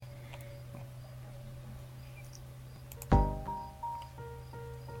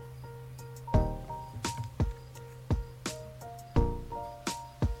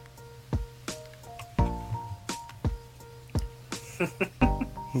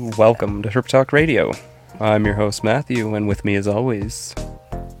Welcome to Herp Talk Radio. I'm your host, Matthew, and with me as always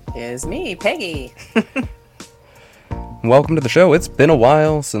is me, Peggy. Welcome to the show. It's been a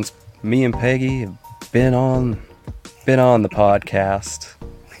while since me and Peggy have been on the podcast.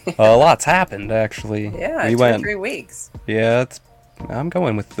 A lot's happened, actually. Yeah, we 2 or 3 weeks. Yeah, I'm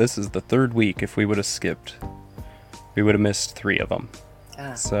going with this is the third week. If we would have skipped, we would have missed 3 of them.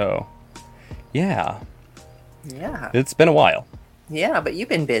 So, yeah. It's been a while. Yeah, but you've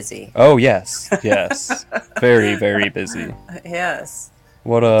been busy. Oh, yes. Very, very busy. Yes.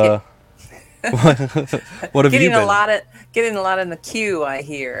 What have you been? Getting a lot in the queue, I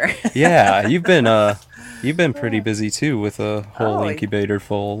hear. Yeah, you've been pretty busy too with a whole incubator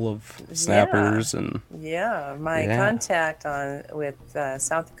full of snappers and. Yeah, my contact with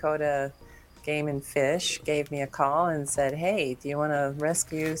South Dakota Game and Fish gave me a call and said, "Hey, do you want to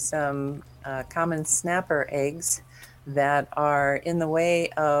rescue some common snapper eggs that are in the way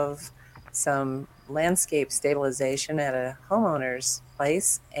of some landscape stabilization at a homeowner's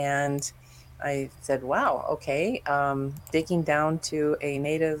place?" And I said, "Wow, okay, digging down to a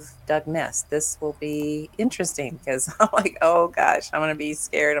native dug nest. This will be interesting," because I'm like, oh gosh, I'm going to be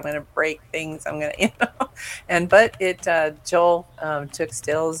scared. I'm going to break things. I'm going to, but Joel took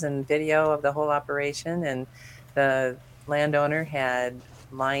stills and video of the whole operation, and the landowner had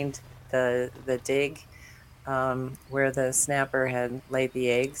lined the dig where the snapper had laid the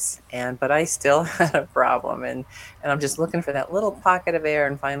eggs, but I still had a problem, and I'm just looking for that little pocket of air,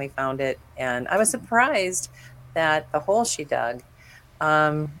 and finally found it. And I was surprised that the hole she dug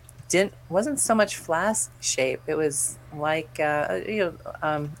wasn't so much flask shape. It was like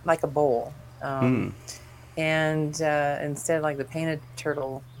like a bowl, and instead of like the painted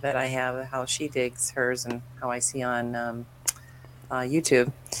turtle that I have, how she digs hers and how I see on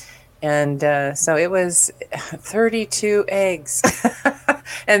YouTube. And so it was 32 eggs.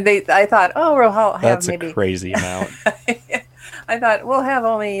 And I thought, oh, we'll have that's maybe a crazy amount. I thought we'll have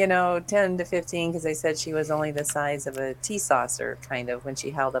only, 10 to 15, because they said she was only the size of a tea saucer, kind of, when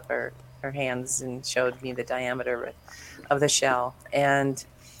she held up her hands and showed me the diameter of the shell, and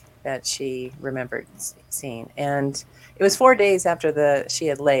that she remembered seeing. And it was 4 days after she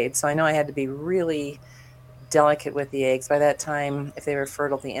had laid, so I know I had to be really delicate with the eggs. By that time, if they were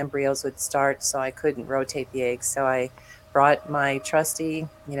fertile, the embryos would start, so I couldn't rotate the eggs. So I brought my trusty,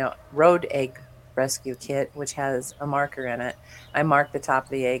 road egg rescue kit, which has a marker in it. I marked the top of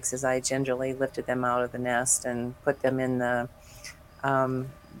the eggs as I gingerly lifted them out of the nest and put them in the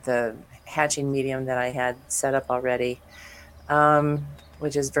hatching medium that I had set up already,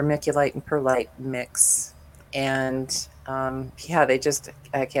 which is vermiculite and perlite mix. And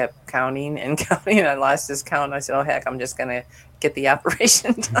I kept counting and counting. I lost this count. I said, oh, heck, I'm just going to get the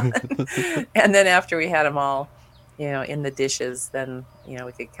operation done. And then after we had them all, in the dishes, then,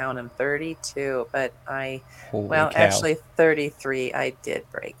 we could count them 32. But actually 33, I did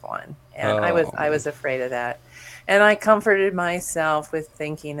break one. And I was afraid of that. And I comforted myself with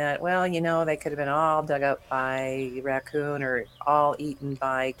thinking that, well, they could have been all dug up by raccoon or all eaten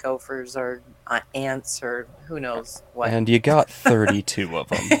by gophers or ants or who knows what. And you got 32 of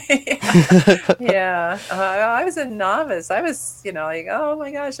them. Yeah. I was a novice. I was, like, oh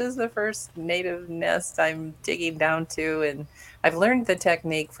my gosh, this is the first native nest I'm digging down to. And I've learned the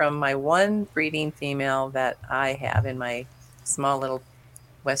technique from my one breeding female that I have in my small little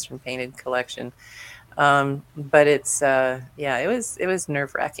Western painted collection. But it's it was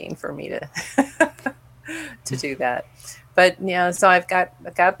nerve-wracking for me to do that. But so I've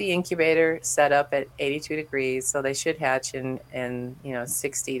got the incubator set up at 82 degrees, so they should hatch in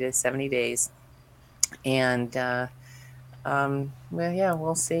 60 to 70 days. And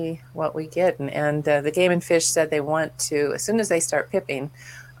we'll see what we get. And the Game and Fish said they want to, as soon as they start pipping,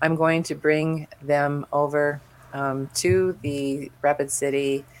 I'm going to bring them over to the Rapid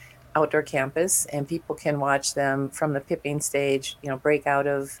City outdoor campus, and people can watch them from the pipping stage, break out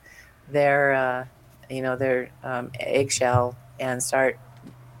of their eggshell and start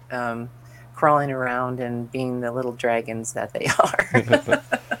crawling around and being the little dragons that they are.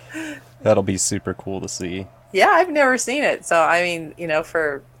 That'll be super cool to see. Yeah, I've never seen it. So, I mean,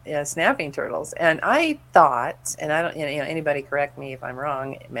 for snapping turtles. And I thought, and I don't, anybody correct me if I'm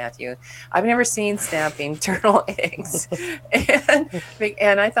wrong, Matthew, I've never seen snapping turtle eggs.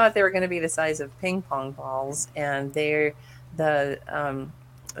 And I thought they were going to be the size of ping pong balls. And there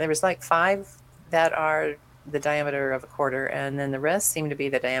was like 5 that are the diameter of a quarter, and then the rest seem to be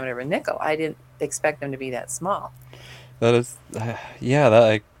the diameter of a nickel. I didn't expect them to be that small. That is,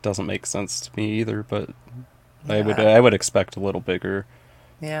 that doesn't make sense to me either, but I would expect a little bigger.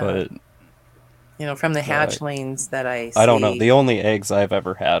 Yeah. But from the hatchlings that I see. I don't know. The only eggs I've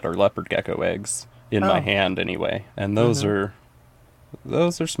ever had are leopard gecko eggs in my hand anyway, and those are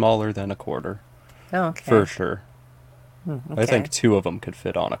smaller than a quarter. Oh, okay. For sure. Okay. I think 2 of them could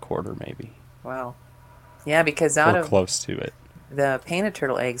fit on a quarter, maybe. Wow. Yeah, because close to it. The painted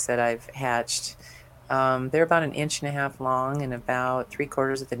turtle eggs that I've hatched, they're about 1.5 inches long and about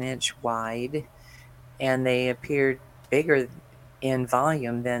 3/4 of an inch wide, and they appeared bigger in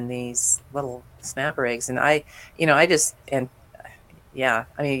volume than these little snapper eggs. And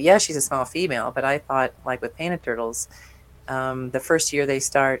she's a small female, but I thought, like with painted turtles, the first year they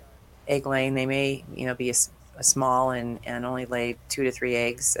start egg laying, they may, be a small and only lay 2 to 3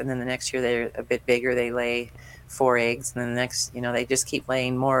 eggs. And then the next year they're a bit bigger, they lay 4 eggs. And then the next, they just keep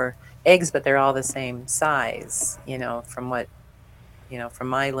laying more eggs, but they're all the same size, from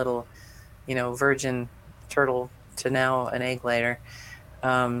my little, virgin turtle to now an egg layer.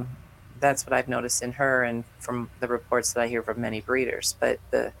 That's what I've noticed in her, and from the reports that I hear from many breeders. But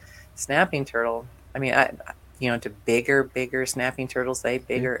the snapping turtle, do bigger snapping turtles lay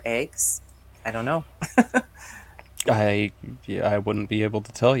bigger eggs? I don't know. I wouldn't be able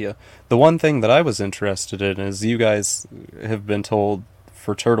to tell you. The one thing that I was interested in is you guys have been told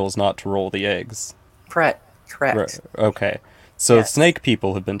for turtles not to roll the eggs. Correct. Okay. So yes. Snake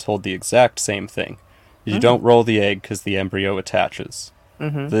people have been told the exact same thing. You don't roll the egg because the embryo attaches.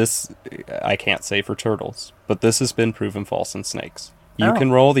 This, I can't say for turtles, but this has been proven false in snakes. You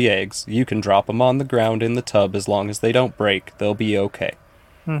can roll the eggs. You can drop them on the ground in the tub. As long as they don't break, they'll be okay.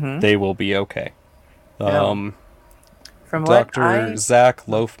 They will be okay. From Dr. Zach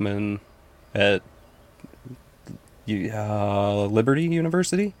Loafman at Liberty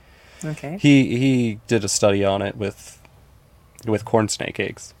University. Okay. He did a study on it with corn snake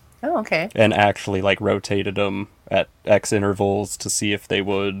eggs. Oh, okay. And actually rotated them at X intervals to see if they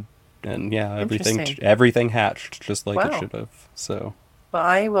would, and everything hatched just like it should have. So. Well,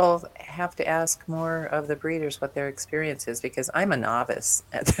 I will have to ask more of the breeders what their experience is, because I'm a novice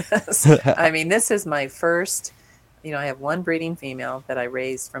at this. This is my first. I have one breeding female that I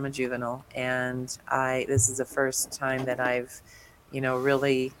raised from a juvenile, and this is the first time that I've,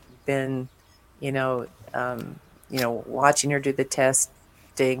 really been, watching her do the test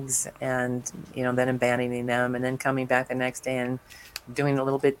digs, and then abandoning them, and then coming back the next day and doing a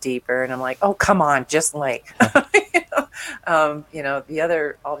little bit deeper, and I'm like, oh, come on, just lay. All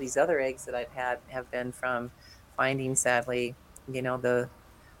these other eggs that I've had have been from finding, sadly, the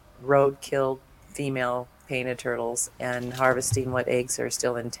road-killed female painted turtles and harvesting what eggs are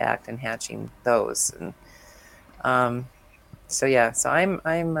still intact and hatching those. And so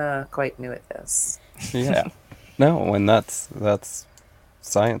I'm quite new at this. Yeah. No, and that's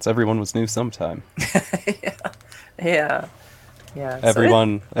science. Everyone was new sometime. Yeah.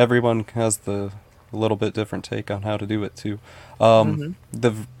 Everyone has the little bit different take on how to do it too.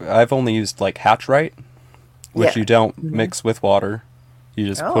 I've only used Hatch-Right, which you don't mix with water. You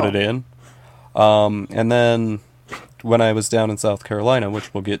just put it in. And then when I was down in South Carolina,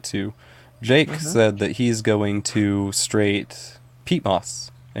 which we'll get to, Jake said that he's going to straight peat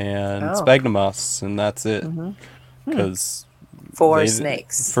moss and sphagnum moss, and that's it. Because for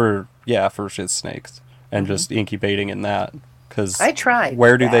snakes. For his snakes. And just incubating in that. Because I tried.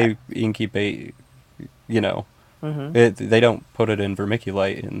 Where do they incubate? They don't put it in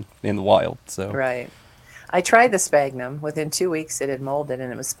vermiculite in the wild. So right. I tried the sphagnum. Within 2 weeks, it had molded,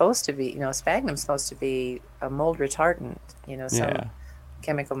 and it was supposed to be, sphagnum's supposed to be a mold retardant, some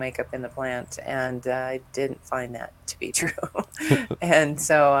chemical makeup in the plant, and I didn't find that to be true. And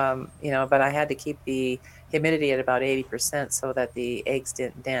so, but I had to keep the humidity at about 80% so that the eggs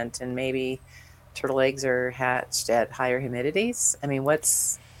didn't dent, and maybe turtle eggs are hatched at higher humidities. What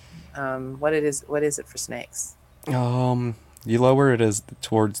is it for snakes? You lower it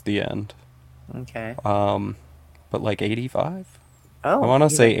towards the end. Okay. But 85? Oh. I want to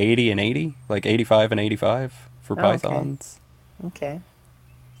say 80 and 80, 85 and 85 for pythons. Okay.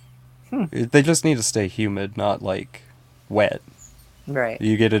 They just need to stay humid, not wet. Right.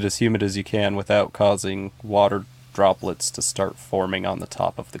 You get it as humid as you can without causing water droplets to start forming on the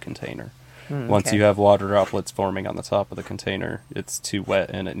top of the container. Once you have water droplets forming on the top of the container, it's too wet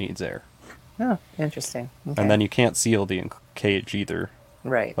and it needs air. Oh, interesting. Okay. And then you can't seal the cage either.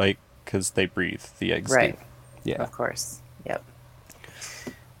 Right. Because they breathe, the eggs right. do. Yeah. Of course.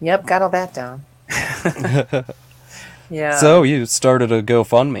 Yep, got all that down. Yeah. So you started a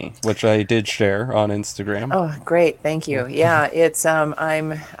GoFundMe, which I did share on Instagram. Oh, great. Thank you. Yeah, it's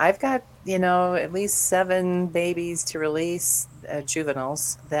I've got, at least 7 babies to release,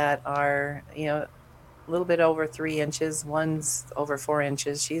 juveniles that are, little bit over 3 inches. One's over 4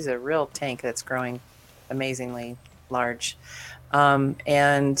 inches. She's a real tank that's growing amazingly large.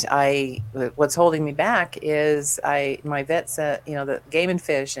 And what's holding me back is my vet said, the Game and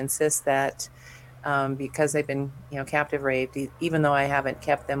Fish insists that because they've been, captive raised, even though I haven't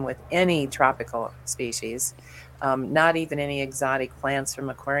kept them with any tropical species, not even any exotic plants from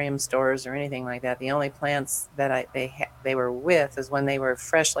aquarium stores or anything like that. The only plants that they were with is when they were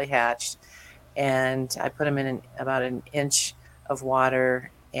freshly hatched, and I put them in about an inch of water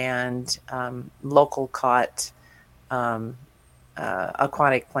and local caught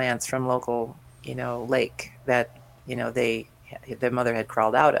aquatic plants from local, lake that their mother had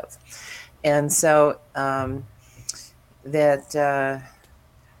crawled out of, and so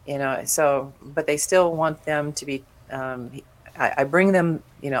but they still want them to be. I bring them,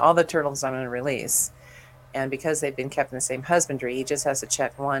 all the turtles I'm going to release, and because they've been kept in the same husbandry, he just has to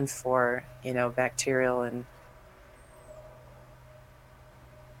check one for bacterial and.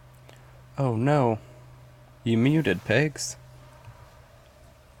 Oh no, you muted, Pegs.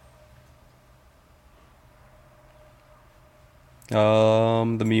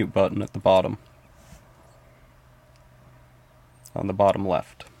 The mute button at the bottom. On the bottom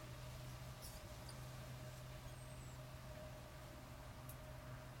left.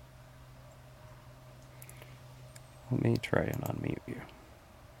 Let me try and unmute you.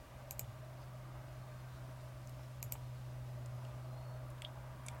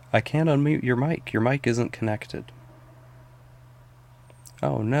 I can't unmute your mic. Your mic isn't connected.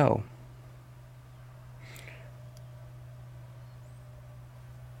 Oh no.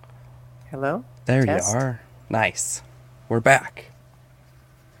 Hello? There Test. You are. Nice. We're back.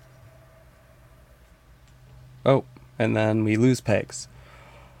 Oh, and then we lose Pegs.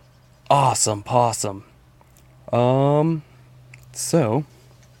 Awesome possum. So,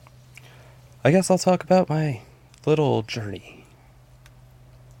 I guess I'll talk about my little journey.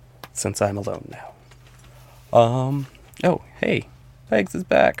 Since I'm alone now. Oh, hey. Pegs is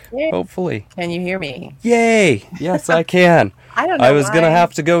back. Yay. Hopefully. Can you hear me? Yay! Yes, I can. I don't know. I was going to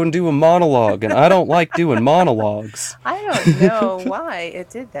have to go and do a monologue, and I don't like doing monologues. I don't know why it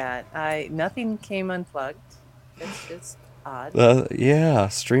did that. Nothing came unplugged. It's just odd. Yeah,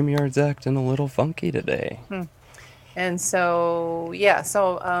 StreamYard's acting a little funky today. And so,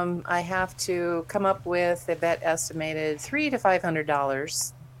 I have to come up with a vet estimated $300 to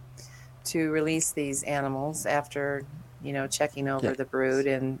 $500 to release these animals after, checking over the brood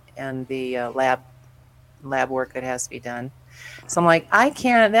and the lab work that has to be done. So I'm like, I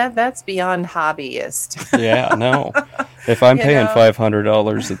can't. That's beyond hobbyist. Yeah, no. If I'm paying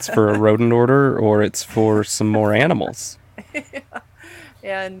 $500, it's for a rodent order or it's for some more animals.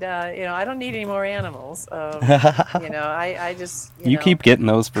 And I don't need any more animals. I just you keep getting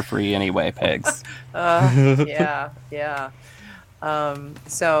those for free anyway, Pegs. Yeah.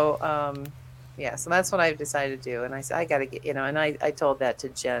 So that's what I've decided to do. And I said I got to get and I told that to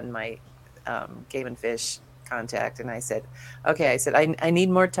Jen, my Game and Fish contact, and I said, okay, I need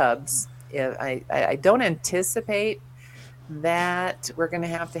more tubs. I don't anticipate that we're going to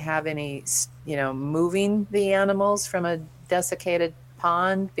have any moving the animals from a desiccated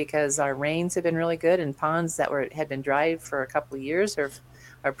pond, because our rains have been really good, and ponds that had been dry for a couple of years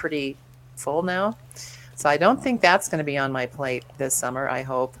are pretty full now. So I don't think that's going to be on my plate this summer. I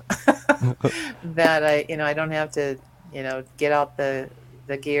hope that I don't have to get out the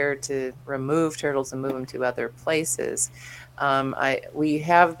gear to remove turtles and move them to other places. We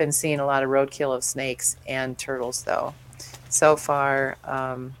have been seeing a lot of roadkill of snakes and turtles, though. So far,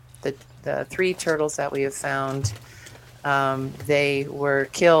 the 3 turtles that we have found, they were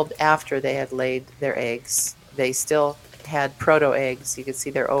killed after they had laid their eggs. They still had proto eggs. You could see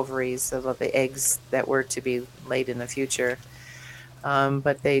their ovaries of the eggs that were to be laid in the future.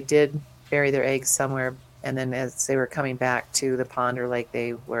 But they did bury their eggs somewhere, and then as they were coming back to the pond or lake,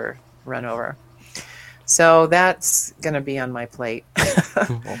 they were run over. So that's going to be on my plate.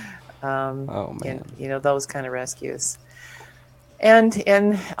 Oh man! And, those kind of rescues.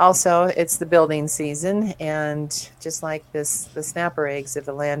 And also it's the building season, and just like the snapper eggs, if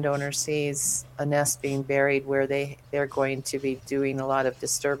the landowner sees a nest being buried where they're going to be doing a lot of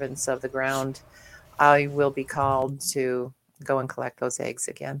disturbance of the ground, I will be called to go and collect those eggs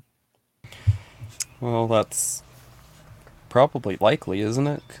again. Well, that's probably likely, isn't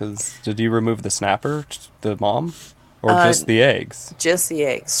it? Because did you remove the snapper, the mom, or just the eggs? Just the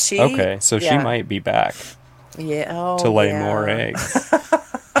eggs. She might be back. Yeah. To lay more eggs.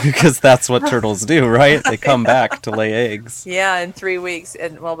 Because that's what turtles do, right? They come back to lay eggs. Yeah, in 3 weeks.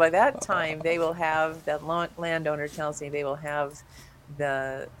 And by that time, they will have, that landowner tells me they will have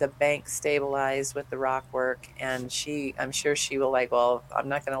the bank stabilized with the rock work, and I'm sure she will like, well, I'm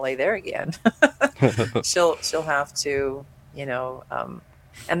not going to lay there again. She'll have to, you know,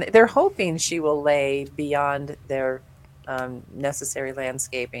 and they're hoping she will lay beyond their necessary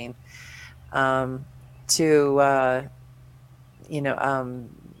landscaping, um, to you know,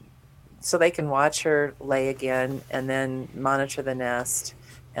 so they can watch her lay again and then monitor the nest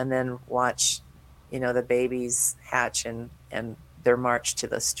and then watch, the babies hatch and their march to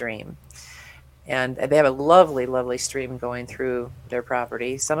the stream. And they have a lovely, lovely stream going through their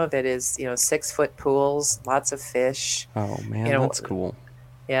property. Some of it is, 6-foot pools, lots of fish. Oh You man, know, that's cool.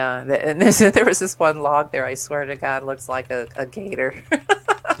 yeah. And there was this one log there. I swear to God, looks like a gator.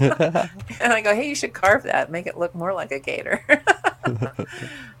 And I go, hey, you should carve that, make it look more like a gator.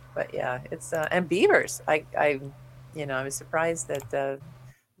 But yeah, it's and beavers. I was surprised that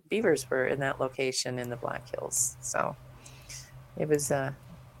beavers were in that location in the Black Hills. So it was,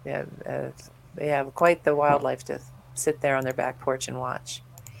 yeah, they have quite the Huh. wildlife to sit there on their back porch and watch.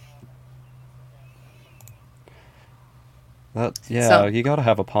 Yeah, So you gotta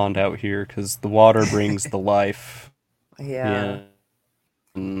have a pond out here because the water brings the life yeah,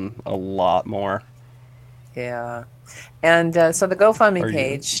 in a lot more. yeah, and so the GoFundMe Are you?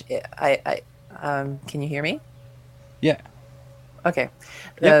 page. Can you hear me? Yeah. Okay,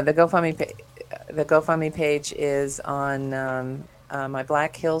 Yep. the GoFundMe page is on my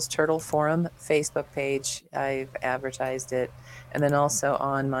Black Hills Turtle Forum Facebook page. I've advertised it, and then also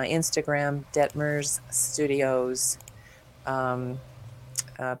on my Instagram, Detmer's Studios um,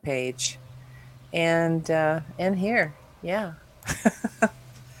 page, and here, yeah.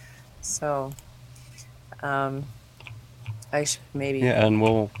 So um, I should maybe Yeah, and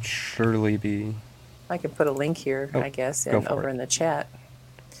we'll surely be. I could put a link here, Oh, I guess, go and for over it. in the chat.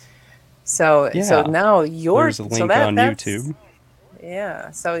 So Yeah, now there's a link on that's YouTube.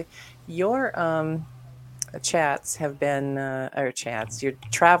 yeah. So your chats have been or chats, your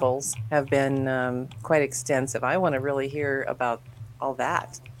travels have been quite extensive. I want to really hear about all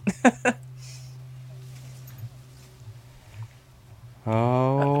that.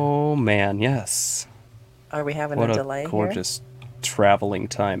 Oh man, yes. Are we having a What a delay here? gorgeous traveling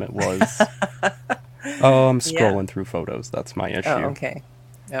time it was. Oh, I'm Yeah. scrolling through photos. That's my Oh, issue. okay.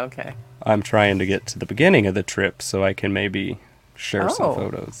 Okay. I'm trying to get to the beginning of the trip so I can maybe share some Oh,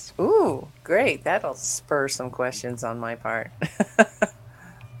 photos. ooh, great. That'll spur some questions on my part.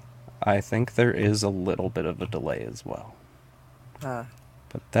 I think there is a little bit of a delay as well. Ah,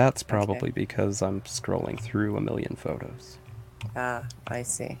 But that's okay. probably because I'm scrolling through a million photos. Ah, I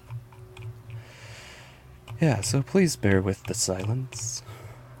see. Yeah, so please bear with the silence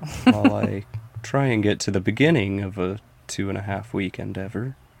while I try and get to the beginning of a 2.5 week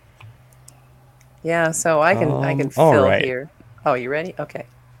endeavor. Yeah, so I can fill Alright. here. Oh, you ready? Okay.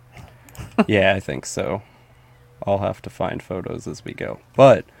 Yeah, I think so. I'll have to find photos as we go.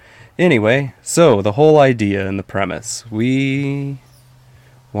 But anyway, so the whole idea and the premise, we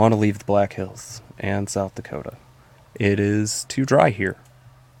want to leave the Black Hills and South Dakota. It is too dry here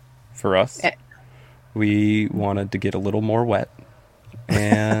for us. Eh, We wanted to get a little more wet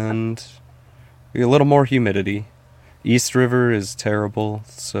and a little more humidity. East River is terrible,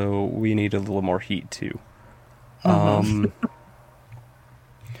 so we need a little more heat too. Mm-hmm. Um,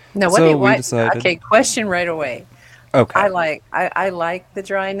 No, what do so you we what? decided, Okay, question right away. okay, I like the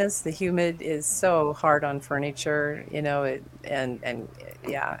dryness. The humid is so hard on furniture, and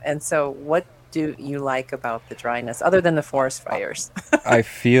yeah. And so, what do you like about the dryness, other than the forest fires? I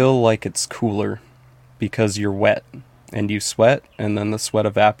feel like it's cooler because you're wet and you sweat and then the sweat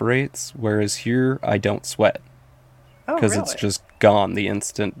evaporates, whereas here I don't sweat Oh, because it's really? just gone the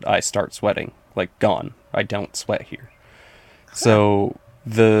instant I start sweating. Like gone. I don't sweat here. Huh. So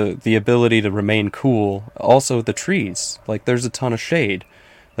the ability to remain cool, also the trees. Like there's a ton of shade.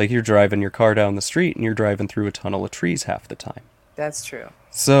 Like you're driving your car down the street and you're driving through a tunnel of trees half the time. That's true.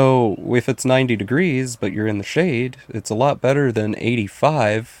 So if it's 90 degrees but you're in the shade, it's a lot better than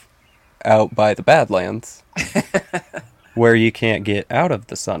 85 out by the Badlands where you can't get out of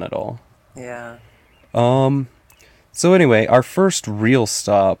the sun at all. Yeah. Um so anyway, our first real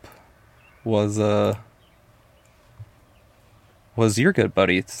stop was was your good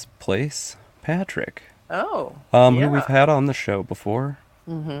buddy's place, Patrick. Oh, Who we've yeah. had on the show before.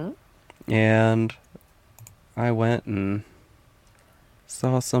 Mm-hmm. And I went and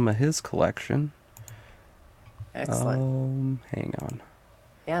saw some of his collection. Excellent. Hang on.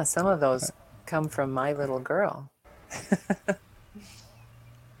 Yeah, some of those come from my little girl.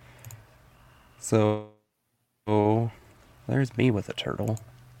 So there's me with a turtle.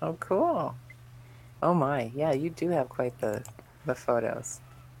 Oh, cool. Oh my. Yeah, you do have quite the the photos.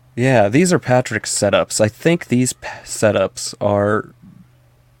 Yeah, these are Patrick's setups. I think these setups are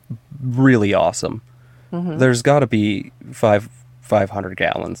really awesome. Mm-hmm. There's got to be 500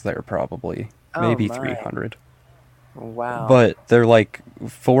 gallons there, probably, Oh maybe my. 300. Wow. But they're like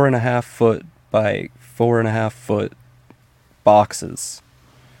 4.5 foot by 4.5 foot boxes.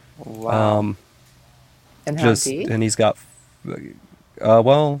 Wow. And how Just deep? and he's got,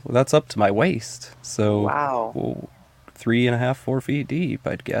 well, that's up to my waist, so Wow. well, 3.5, 4 feet deep,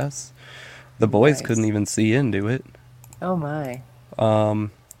 I'd guess. The boys couldn't Nice. even see into it. Oh my.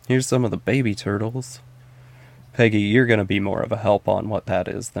 Here's some of the baby turtles. Peggy, you're gonna be more of a help on what that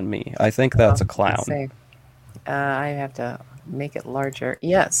is than me. I think Oh, that's a let's clown. see. I have to make it larger.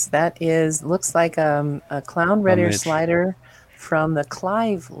 Yes, that is looks like a clown red ear Image. slider from the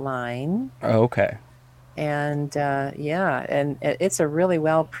Clive line. Oh, okay. And yeah, and it's a really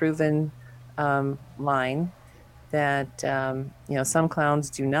well proven line that some clowns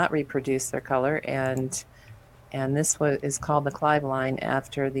do not reproduce their color, and this is called the Clive line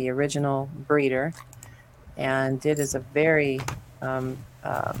after the original breeder, and it is a very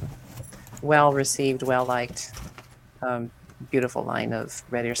well received, well liked, um, beautiful line of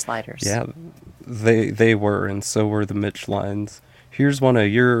red ear sliders. Yeah, they were, and so were the Mitch lines. Here's one of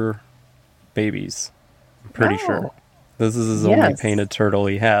your babies. I'm pretty sure. Oh, This is his only yes. painted turtle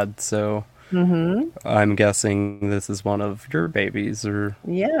he had, so Mm-hmm. I'm guessing this is one of your babies or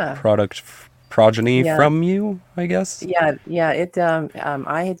Yeah. product progeny Yeah. from you, I guess. Yeah, yeah.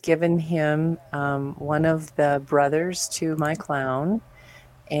 I had given him one of the brothers to my clown,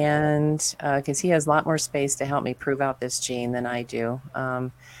 and because he has a lot more space to help me prove out this gene than I do,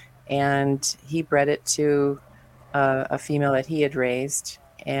 and he bred it to a female that he had raised,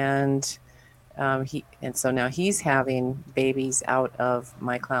 and so now he's having babies out of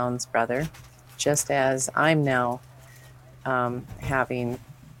my clown's brother, just as I'm now having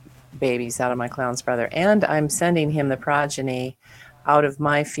babies out of my clown's brother, and I'm sending him the progeny out of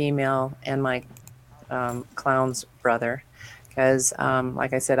my female and my clown's brother, because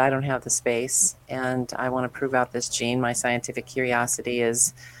like I said, I don't have the space and I want to prove out this gene. My scientific curiosity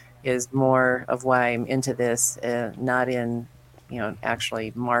is more of why I'm into this, not in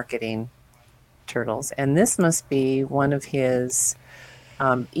actually marketing turtles. And this must be one of his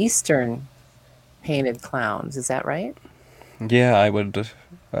eastern painted clowns, is that right? Yeah,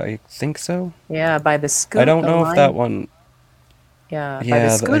 I think so. Yeah, by the I scoot don't know if that alignment. one. Yeah, by the Yeah,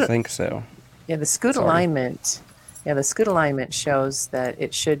 I scoot. think so. Yeah, the scoot Sorry. alignment. Yeah, the scoot alignment shows that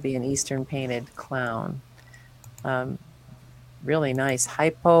it should be an Eastern painted clown. Um, really nice,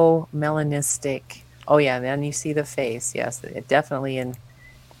 hypomelanistic. Oh yeah, then you see the face. Yes, it definitely an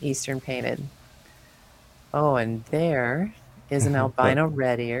Eastern painted. Oh, and there is an But albino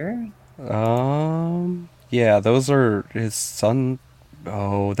red ear. yeah, those are his son.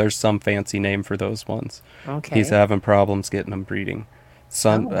 Oh, there's some fancy name for those ones. He's Okay. having problems getting them breeding.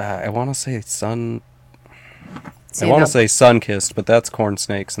 Sun. Oh, I want to say sun. I see want to now. say sun kissed, but that's corn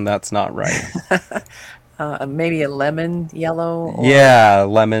snakes, and that's not right. Maybe a lemon yellow or Yeah, oh,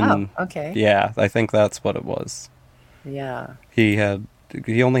 lemon. okay. Yeah, I think that's what it was. Yeah. He had.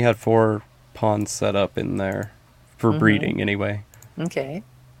 He only had 4 ponds set up in there for Mm-hmm. breeding, anyway. Okay.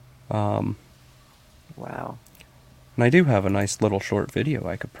 Um, Wow. and I do have a nice little short video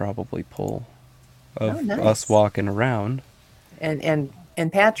I could probably pull Oh, of us nice. walking around.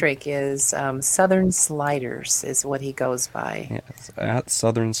 And Patrick is Southern Sliders is what he goes by. Yes, at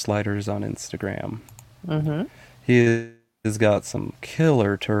Southern Sliders on Instagram. Mm-hmm. He has got some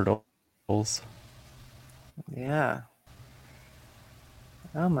killer turtles. Yeah.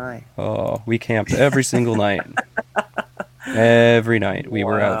 Oh my. Oh, we camped every single night. Every night we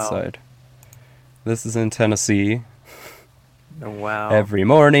were Wow. outside. This is in Tennessee. Wow. Every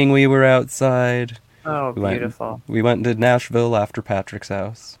morning we were outside. Oh, We went beautiful. we went to Nashville after Patrick's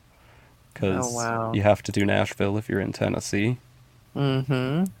house Oh, cuz wow. you have to do Nashville if you're in Tennessee.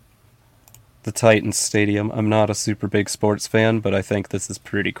 Mm-hmm. The Titans Stadium. I'm not a super big sports fan, but I think this is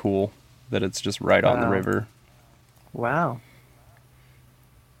pretty cool that it's just right on the Wow. river. Wow.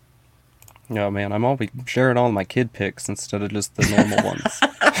 Oh man, I'm always sharing all my kid pics instead of just the normal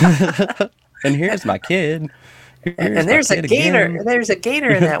ones. And here's my kid. And Here's my kid again. there's a gator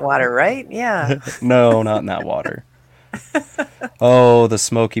in that water, right? Yeah. No, not in that water. Oh, the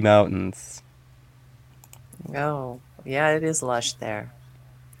Smoky Mountains. Oh, yeah, it is lush there.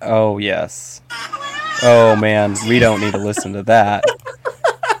 Oh, yes. Oh man, we don't need to listen to that.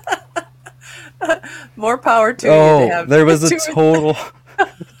 More power to you to Oh, have there was a two. total.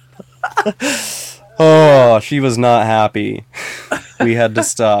 Oh, she was not happy. We had to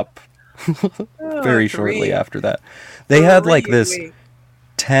stop Oh, very shortly three. after that. They had like this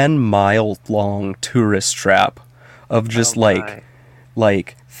 10-mile long tourist trap of just like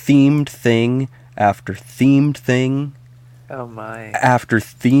themed thing after themed thing. Oh my. After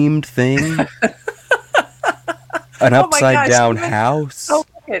themed thing. An upside down house. Oh,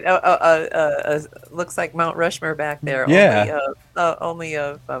 looks like Mount Rushmore back there. Yeah. Only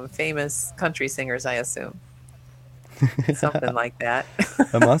of famous country singers, I assume. Something like that.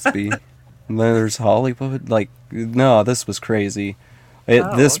 It must be. And then there's Hollywood. Like, no, this was crazy.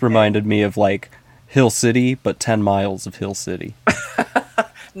 This reminded me of like Hill City, but 10 miles of Hill City.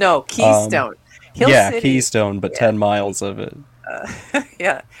 No, Keystone. Hill City. Keystone, but 10 miles of it.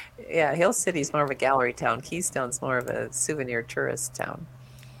 Yeah. Hill City's more of a gallery town. Keystone's more of a souvenir tourist town.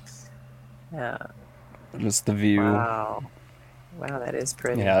 Yeah. Just the view. Wow, that is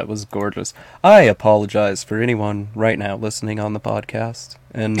pretty. Yeah, it was gorgeous. I apologize for anyone right now listening on the podcast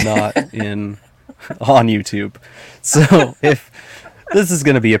and not on YouTube. So if this is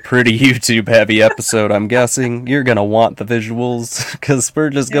going to be a pretty YouTube-heavy episode, I'm guessing. You're going to want the visuals, because we're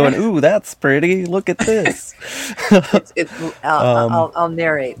just going, ooh, that's pretty, look at this. I'll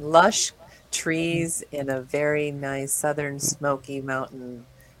narrate. Lush trees in a very nice southern Smoky Mountain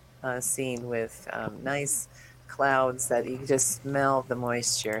scene with nice clouds that you just smell the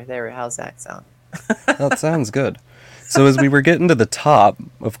moisture. There, how's that sound? That sounds good. So as we were getting to the top,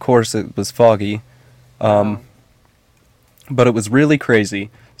 of course it was foggy. But it was really crazy.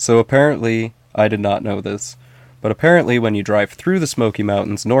 So apparently, I did not know this, but apparently when you drive through the Smoky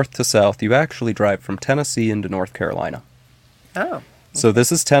Mountains north to south, you actually drive from Tennessee into North Carolina. Oh. Okay. So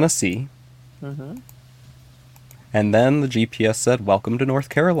this is Tennessee. Mm-hmm. And then the GPS said, welcome to North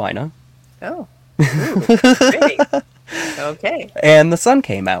Carolina. Oh. Ooh, pretty. Okay. And the sun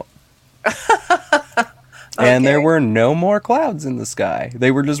came out. Okay. And there were no more clouds in the sky.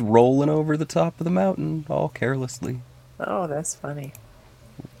 They were just rolling over the top of the mountain, all carelessly. Oh, that's funny.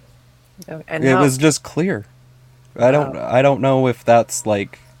 And it was just clear. I don't know if that's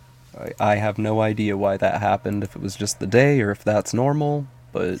like, I have no idea why that happened, if it was just the day or if that's normal,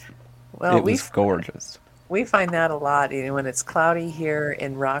 but it was gorgeous. We find that a lot, when it's cloudy here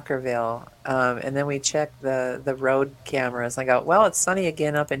in Rockerville, and then we check the road cameras. I go, well, it's sunny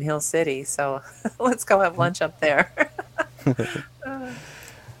again up in Hill City, so let's go have lunch up there.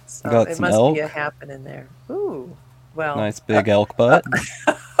 So it must elk. be a happening there. Ooh. Well, nice big elk butt.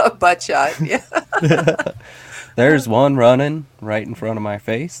 A butt shot, yeah. There's one running right in front of my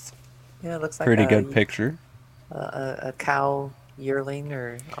face. Yeah, it looks like pretty good picture. A cow yearling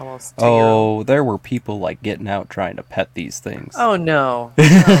or almost 2-year-old. Oh, there were people like getting out trying to pet these things. Oh no.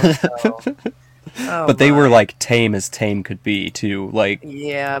 Oh, but they were like tame as tame could be too. Like,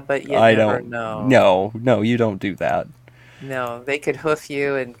 yeah, but you never know. No, you don't do that. No, they could hoof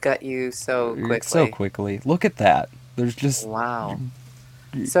you and gut you so quickly. Look at that. There's just so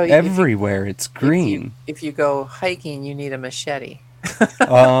everywhere. It's green. If you go hiking, you need a machete.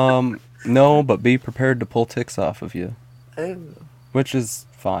 No, but be prepared to pull ticks off of you. Ooh. Which is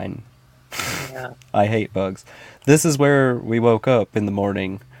fine. Yeah. I hate bugs. This is where we woke up in the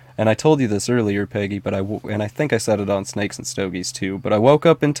morning, and I told you this earlier, Peggy, but I think I said it on Snakes and Stogies too, but I woke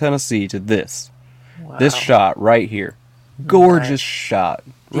up in Tennessee to this. Wow. This shot right here. Gorgeous shot.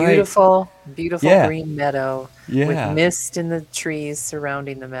 Beautiful, right? Beautiful green meadow with mist in the trees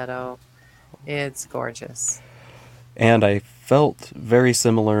surrounding the meadow. It's gorgeous. And I felt very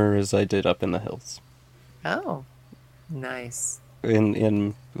similar as I did up in the hills. Oh, nice.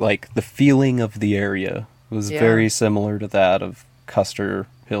 In like the feeling of the area was very similar to that of Custer,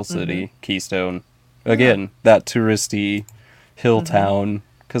 Hill City, Keystone. Again, that touristy hill town,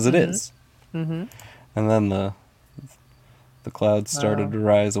 because it is. Mm-hmm. And then the clouds started to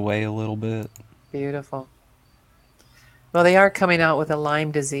rise away a little bit. Beautiful. Well, they are coming out with a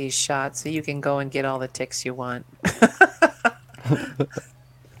Lyme disease shot, so you can go and get all the ticks you want.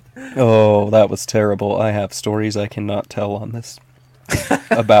 Oh, that was terrible. I have stories I cannot tell on this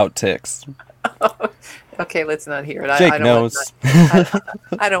about ticks. Okay, let's not hear it. Jake knows.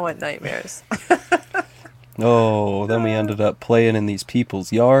 I don't want nightmares. Oh, then we ended up playing in these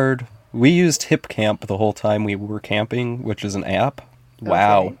people's yard. We used Hip Camp the whole time we were camping, which is an app.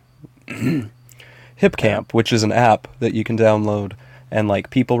 Wow. Hip Camp, which is an app that you can download, and like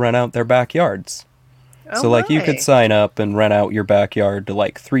people rent out their backyards. So like you could sign up and rent out your backyard to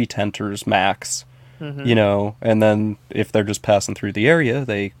like 3 tenters max, you know, and then if they're just passing through the area,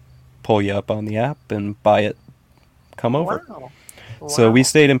 they pull you up on the app and buy it, come over. Wow. So we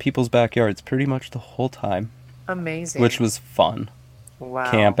stayed in people's backyards pretty much the whole time. Amazing. Which was fun. Wow.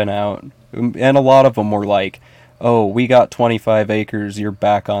 Camping out. And a lot of them were like, oh, we got 25 acres, you're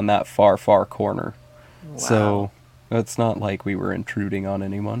back on that far, far corner. Wow. So It's not like we were intruding on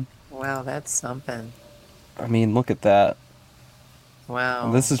anyone. Wow, that's something. I mean, look at that.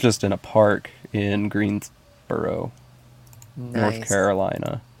 Wow. This is just in a park in Greensboro, North Nice.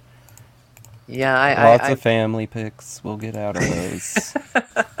 Carolina. Yeah, Lots of family pics. We'll get out of those.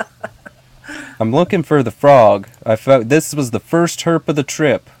 I'm looking for the frog. I found this was the first herp of the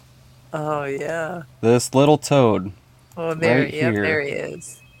trip. Oh yeah. This little toad. Oh, there. Right Yep, here. there he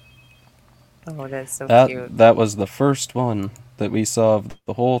is. Oh, that's so cute. That was the first one that we saw of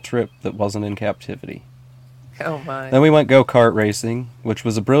the whole trip that wasn't in captivity. Oh my. Then we went go-kart racing, which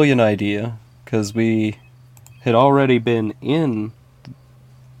was a brilliant idea because we had already been in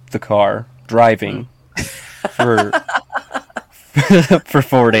the car driving for for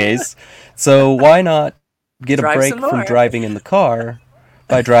 4 days. So why not get a break from driving in the car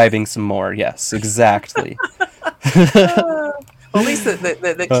by driving some more? Yes, exactly. Well, at least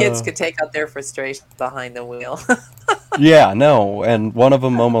the kids could take out their frustration behind the wheel. Yeah, no, and one of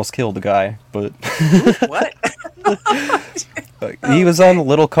them almost killed a guy, but what? He was on the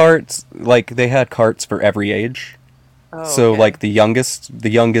little carts. Like they had carts for every age. So like the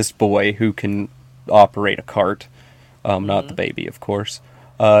youngest boy who can operate a cart, not the baby, of course.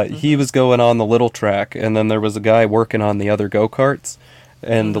 He was going on the little track, and then there was a guy working on the other go-karts,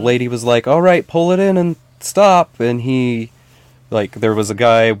 and the lady was like, "All right, pull it in and stop." And he, like, there was a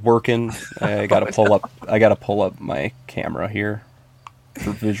guy working. I gotta pull up my camera here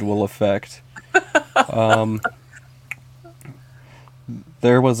for visual effect.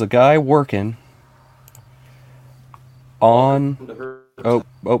 There was a guy working on. Oh,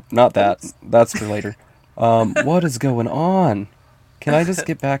 not that. That's for later. What is going on? Can I just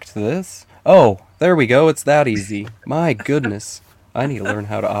get back to this? Oh, there we go. It's that easy. My goodness. I need to learn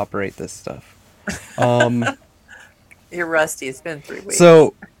how to operate this stuff. You're rusty. It's been 3 weeks.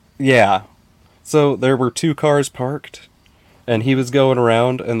 So, yeah. So there were 2 cars parked, and he was going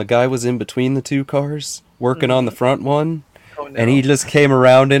around, and the guy was in between the 2 cars, working on the front one. Oh, no. And he just came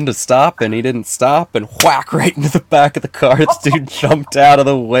around in to stop, and he didn't stop, and whack right into the back of the car. This dude jumped out of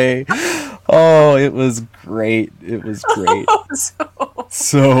the way. Oh, it was great. It was great.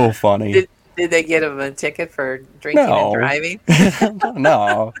 So funny. Did they get him a ticket for drinking and driving?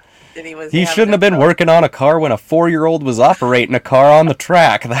 No. He shouldn't have been working on a car when a 4-year-old was operating a car on the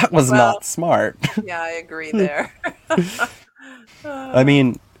track. That was not smart. Yeah, I agree there. I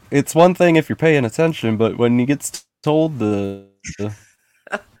mean, it's one thing if you're paying attention, but when he gets told to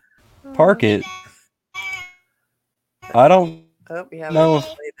park it, I don't know if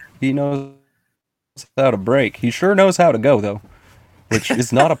he knows how to brake. He sure knows how to go, though, which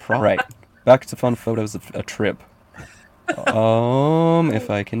is not a problem. Right, back to fun photos of a trip. If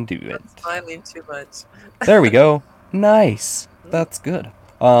I can do it. I'm smiling too much. There we go. Nice. That's good.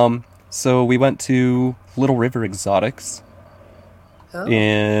 So we went to Little River Exotics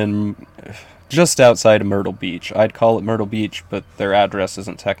in just outside of Myrtle Beach. I'd call it Myrtle Beach, but their address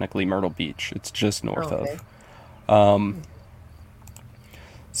isn't technically Myrtle Beach. It's just north of.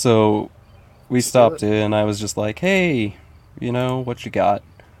 So we stopped in. I was just like, hey, what you got?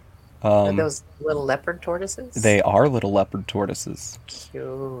 Are those little leopard tortoises? They are little leopard tortoises.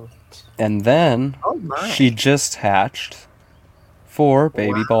 Cute. And then she just hatched 4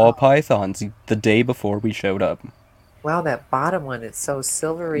 baby ball pythons the day before we showed up. Wow, that bottom one is so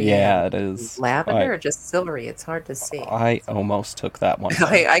silvery. Yeah, it is. Lavender or just silvery? It's hard to see. I almost took that one.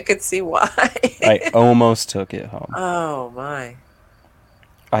 I could see why. I almost took it home. Oh my!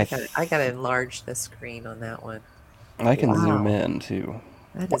 I gotta enlarge the screen on that one. I can zoom in too.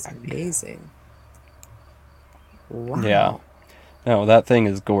 That is amazing. Wow. Yeah. No, that thing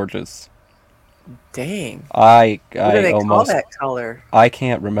is gorgeous. Dang. What do they call that color? I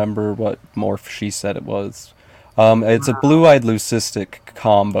can't remember what morph she said it was. It's a blue-eyed leucistic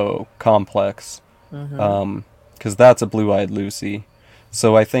complex. Because that's a blue-eyed Lucy.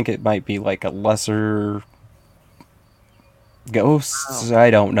 So I think it might be like a lesser ghost. I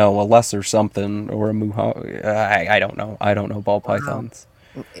don't know, a lesser something or a muha. I don't know. I don't know ball pythons.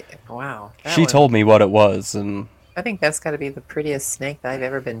 Wow. She told me what it was, and I think that's got to be the prettiest snake that I've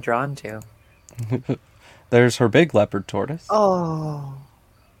ever been drawn to. There's her big leopard tortoise. Oh,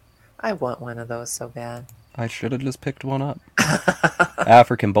 I want one of those so bad. I should have just picked one up.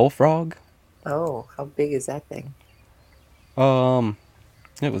 African bullfrog. Oh, how big is that thing?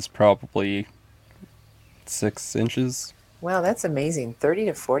 It was probably 6 inches. Wow, that's amazing. 30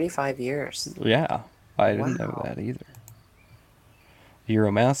 to 45 years. Yeah, I didn't know that either.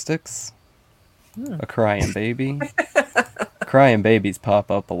 Euromastics. A crying baby. Crying babies pop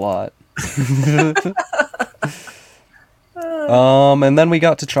up a lot. And then we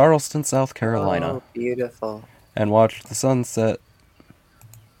got to Charleston, South Carolina. Oh, beautiful. and watched the sunset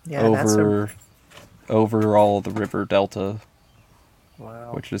Yeah, over all the river delta,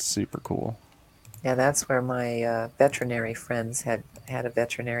 wow. which is super cool. Yeah, that's where my veterinary friends had a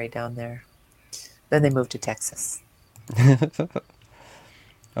veterinary down there. Then they moved to Texas.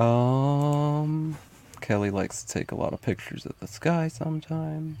 Kelly likes to take a lot of pictures of the sky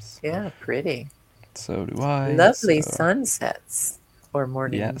sometimes. Yeah, pretty. So do I. Lovely sunsets or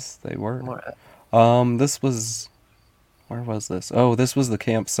morning. Yes, they were. This was... Where was this? Oh, this was the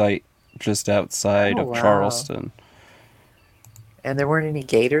campsite just outside of Charleston. And there weren't any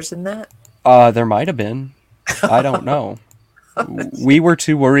gators in that? There might have been. I don't know. We were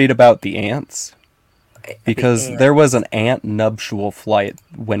too worried about the ants. Because there was an ant nuptial flight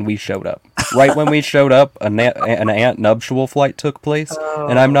when we showed up. Right when we showed up, an ant nuptial flight took place. Oh.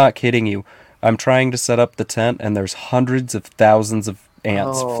 And I'm not kidding you. I'm trying to set up the tent, and there's hundreds of thousands of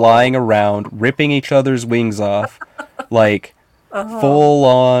ants flying around, ripping each other's wings off. Like, full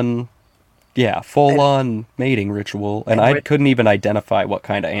on mating ritual. And I couldn't even identify what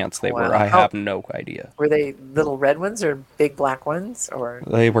kind of ants they were. I have no idea. Were they little red ones or big black ones? Or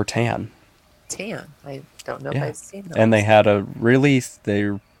they were tan. I don't know if I've seen those. And they had a really...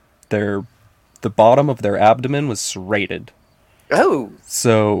 the bottom of their abdomen was serrated. Oh!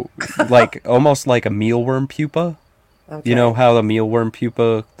 So, like, almost like a mealworm pupa. Okay. You know how the mealworm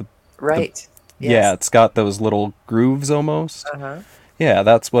pupa... Right. Yes. Yeah, it's got those little grooves almost. Uh-huh. Yeah,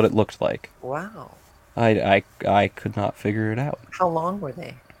 that's what it looked like. Wow. I could not figure it out. How long were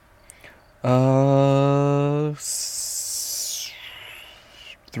they?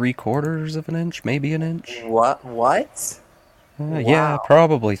 3/4 of an inch, maybe an inch. What? Wow. Yeah,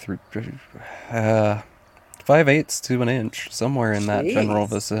 probably 5/8 to an inch, somewhere in that general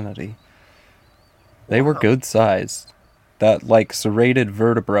vicinity. They were good sized. That, like, serrated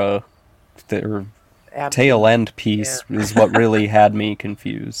vertebra, their tail end piece is what really had me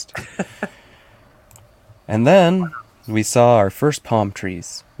confused. And then we saw our first palm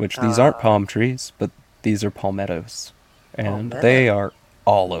trees, which these aren't palm trees, but these are palmettos. And they are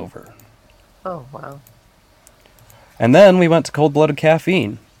all over. Oh, wow. And then we went to Cold Blooded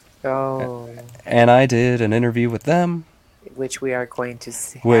Caffeine. Oh. And I did an interview with them. Which we are going to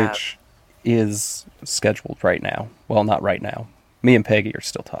have. Which is scheduled right now. Well, not right now. Me and Peggy are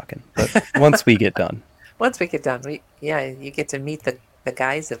still talking. But once we get done. You get to meet the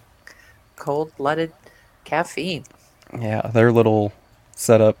guys of Cold Blooded Caffeine. Yeah, their little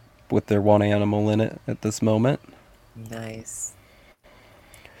setup with their one animal in it at this moment. Nice.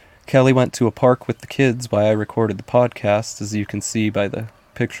 Kelly went to a park with the kids while I recorded the podcast, as you can see by the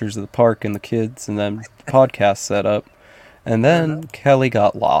pictures of the park and the kids, and then the podcast set up. And then Kelly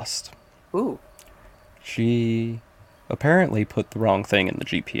got lost. Ooh. She apparently put the wrong thing in the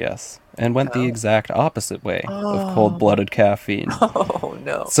GPS and went the exact opposite way of Cold Blooded Caffeine. Oh,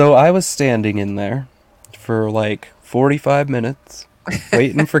 no. So I was standing in there for like 45 minutes,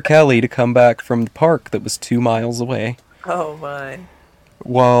 waiting for Kelly to come back from the park that was 2 miles away. Oh, my.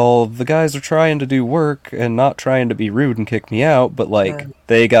 While the guys are trying to do work and not trying to be rude and kick me out, but, like,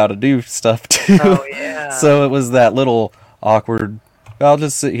 they gotta do stuff, too. Oh, yeah. So it was that little awkward, I'll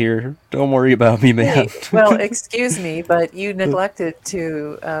just sit here, don't worry about me, man. Hey, well, excuse me, but you neglected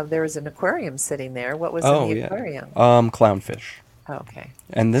to, there was an aquarium sitting there. What was in the aquarium? Clownfish. Oh, okay.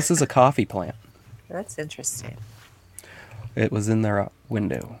 And this is a coffee plant. That's interesting. It was in their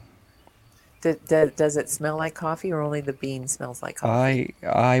window. Does it smell like coffee, or only the bean smells like coffee?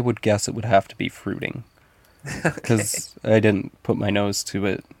 I would guess it would have to be fruiting. Because I didn't put my nose to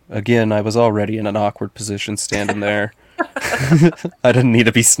it. Again, I was already in an awkward position standing there. I didn't need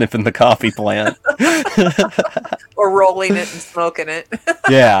to be sniffing the coffee plant. Or rolling it and smoking it.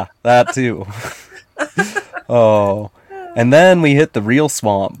 Yeah, that too. Oh. And then we hit the real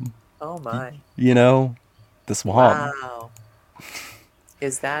swamp. Oh, my. You know, the swamp. Wow.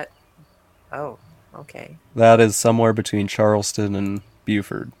 Is that... Oh, okay. That is somewhere between Charleston and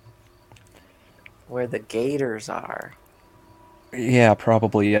Beaufort. Where the gators are. Yeah,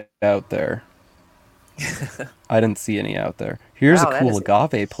 probably out there. I didn't see any out there. Here's a cool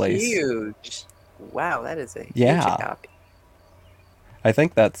agave place. Huge. Wow, that is a huge agave. I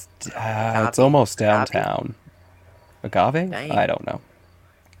think that's... it's almost downtown. Agave? Dang. I don't know.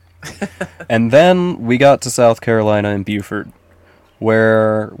 And then we got to South Carolina and Beaufort,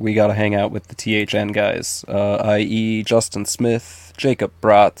 where we got to hang out with the THN guys, i.e. Justin Smith, Jacob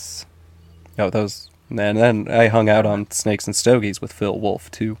Bratz. Oh, those... And then I hung out on Snakes and Stogies with Phil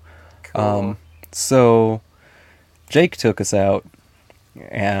Wolf, too. Cool. So Jake took us out,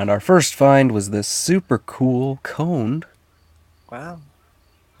 and our first find was this super cool coned. Wow.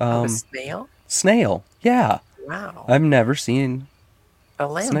 A snail? Snail, yeah. Wow. I've never seen A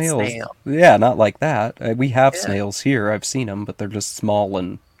land snails. snail. Yeah, not like that. We have Yeah. snails here. I've seen them, but they're just small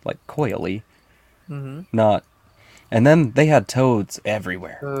and like coily. Mm-hmm. Not. And then they had toads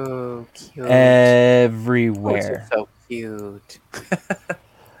everywhere. Oh, cute. Toads are Everywhere. so cute.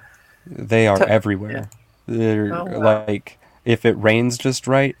 They are Yeah. everywhere. They're Oh, wow. like, if it rains just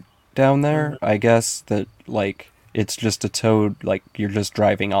right down there, Hmm. I guess that like it's just a toad. Like you're just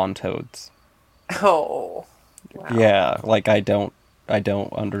driving on toads. Oh, wow. Yeah, like I don't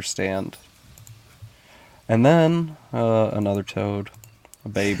understand. And then another toad, a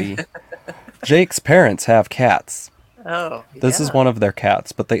baby. Jake's parents have cats. Oh, This is yeah. one of their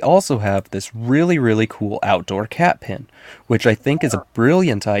cats, but they also have this really, really cool outdoor cat pen, which I think is a Oh,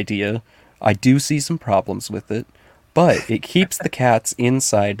 brilliant idea. I do see some problems with it, but it keeps the cats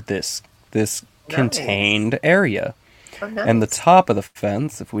inside this nice. contained area. Oh, And the nice. top of the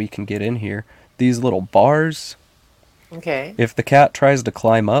fence, if we can get in here, these little bars, Okay. if the cat tries to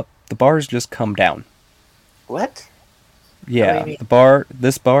climb up, the bars just come down. What? What do you Yeah, mean?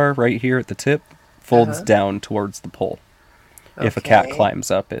 this bar right here at the tip folds Uh-huh. down towards the pole if a cat Okay.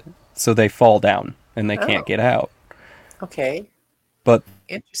 climbs up it. So they fall down and they can't Oh, get out. okay. But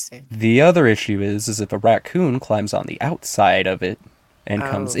Interesting. the other issue is if a raccoon climbs on the outside of it and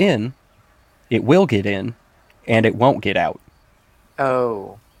comes Oh, in, it will get in and it won't get out.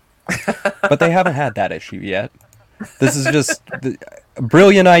 oh. But they haven't had that issue yet. This is just a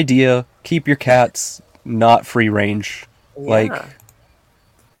brilliant idea. Keep your cats not free range. Like, Yeah.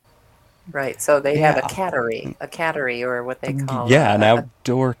 Right. So they have yeah. a cattery, or what they call Yeah, an a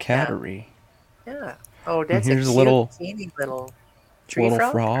outdoor yeah, cattery. yeah. Oh, And that's a here's a cute, teeny little tree little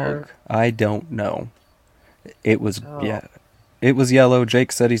frog, frog. or I don't know. It was oh, yeah, it was yellow.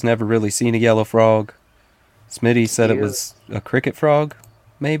 Jake said he's never really seen a yellow frog. Smitty said it cute. was a cricket frog,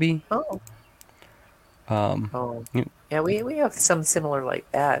 maybe. Oh, Um, oh. Yeah, we have some similar like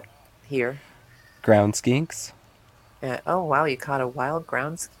that here. ground skinks. Yeah. Oh, wow, you caught a wild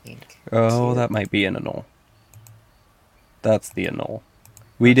ground skink. Oh, Cute. that might be an anole. That's the anole.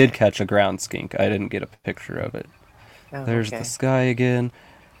 We did Okay. catch a ground skink. I didn't get a picture of it. Oh, There's the okay. sky again.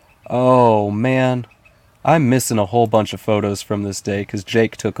 Oh man, I'm missing a whole bunch of photos from this day because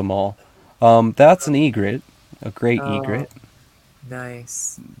Jake took them all. That's an egret, a great Oh, egret.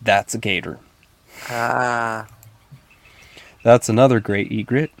 nice. That's a gator. Ah. That's another great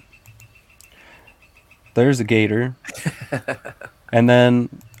egret. There's a gator. And then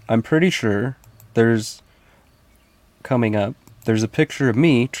I'm pretty sure there's coming up, there's a picture of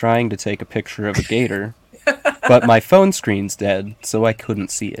me trying to take a picture of a gator, but my phone screen's dead, so I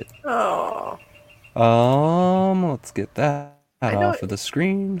couldn't see it. Oh, Let's get that I know. off of the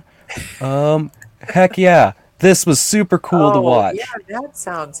screen. Heck yeah. This was super cool to Oh, yeah, watch. that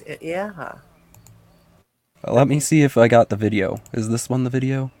sounds, yeah. Let me see if I got the video. Is this one the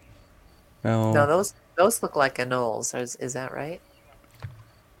video? No, No. those look like anoles. Is that right?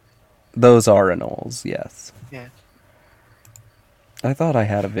 Those are anoles, yes. Yeah. I thought I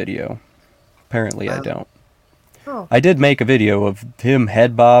had a video. Apparently I don't. Oh, I did make a video of him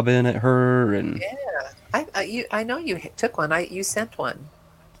head bobbing at her and yeah. I know you took one. You sent one.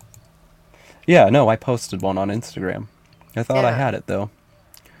 yeah, no, I posted one on Instagram. I thought I Yeah. had it though.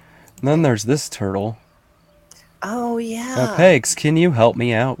 And then Okay. there's this turtle. Oh, yeah. Pegs, can you help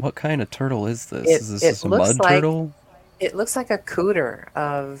me out? What kind of turtle is this? It Is this it just a looks mud like turtle? it looks like a cooter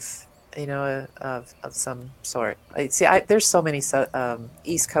of of some sort. There's so many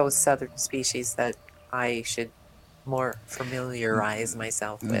East Coast southern species that I should more familiarize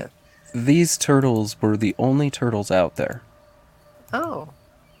myself with. These turtles were the only turtles out there. Oh,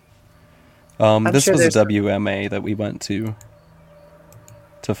 I'm This sure was a there's some. WMA that we went to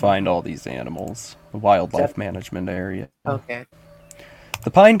find all these animals. A wildlife management area. Okay.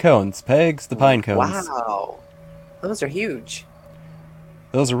 The pine cones, Pegs, the pine cones. Wow. Those are huge.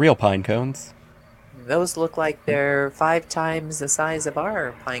 Those are real pine cones. Those look like they're 5 times the size of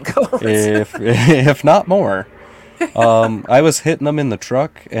our pine cones. If not more. I was hitting them in the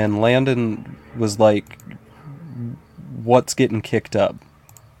truck, and Landon was like, "What's getting kicked up?"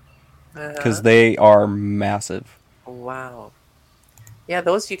 Because Uh-huh. they are massive, Wow. Yeah,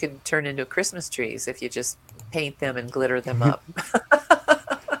 those you can turn into Christmas trees if you just paint them and glitter them up.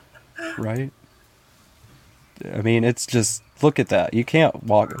 right? I mean, it's just look at that. You can't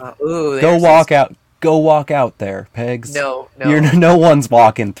walk. Ooh, Go there's this. walk out. Go walk out there, Pegs. No, You're no, no one's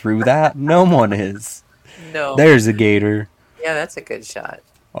walking through that. No one is. no. There's a gator. Yeah, that's a good shot.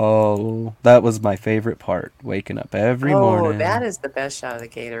 Oh, that was my favorite part. Waking up every Oh, that morning. is the best shot of the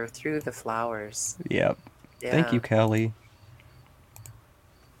gator through the flowers. Yep. Thank you, Yeah, Kelly.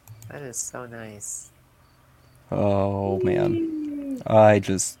 that is so nice. Oh man, I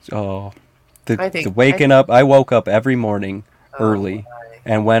just the I waking think. up. I woke up every morning Oh early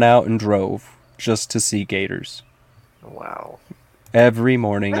and went out and drove just to see gators. wow! Every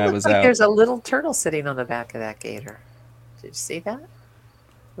morning That I looks was like out. there's a little turtle sitting on the back of that gator. Did you see that?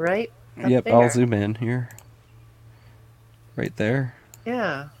 Right up Yep, I'll there. zoom in here. Right there.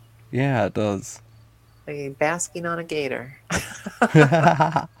 Yeah, Yeah, it does. like basking on a gator.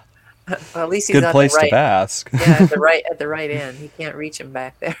 Good Well, at least he's at the place to right. bask. Yeah, at the right end. He can't reach him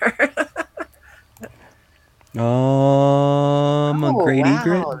back there. A Oh, great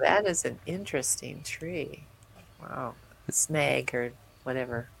egret. wow, that is an interesting tree. Wow, snag or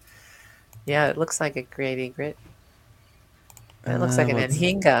whatever. Yeah, it looks like a great egret. That looks like an Let's.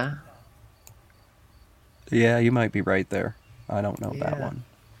 anhinga. Yeah, you might be right there. I don't know that Yeah, one.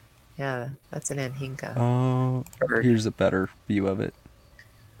 yeah, that's an anhinga Oh, bird. here's a better view of it.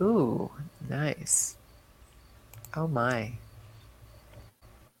 Ooh, nice. Oh my.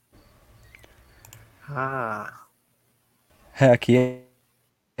 Ah, Heck yeah.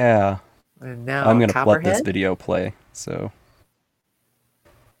 Yeah. and now I'm a gonna let this copperhead? video play. So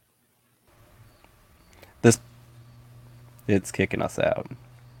this it's kicking us out.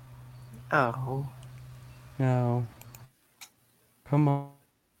 Oh, No, come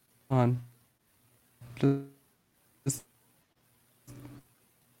on. Just,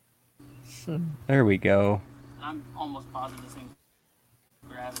 hmm. there we go. I'm almost positive this thing's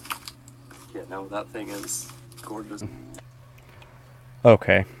gravity. Yeah, no, that thing is gorgeous.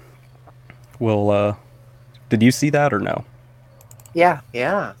 Okay. Well, did you see that or no? Yeah,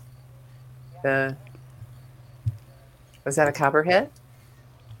 yeah. The Was that a copperhead?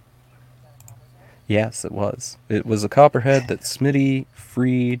 Yes, it was. It was a copperhead that Smitty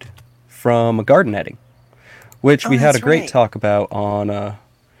freed from a garden netting, which Oh, we had a that's great right. talk about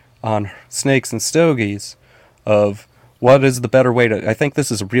on Snakes and Stogies of what is the better way to. I think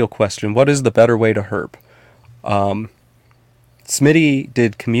this is a real question. What is the better way to herp? Smitty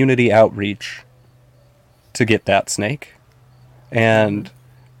did community outreach to get that snake, Hmm. and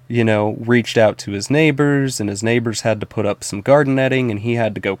reached out to his neighbors, and his neighbors had to put up some garden netting, and he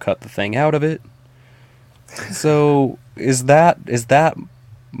had to go cut the thing out of it. So is that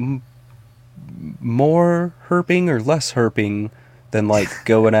more herping or less herping than like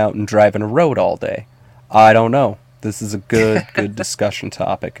going out and driving a road all day? I don't know. This is a good discussion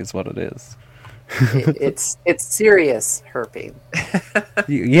topic, is what it is. It's serious herping.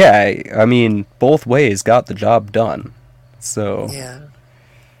 Yeah, I mean, both ways got the job done. So, Yeah.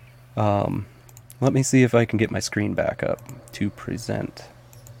 let me see if I can get my screen back up to present.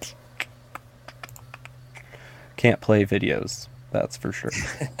 Can't play videos, that's for sure.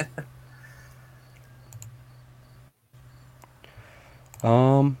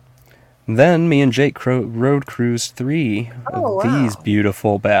 Um, Then me and Jake road cruised 3 Oh, of these wow.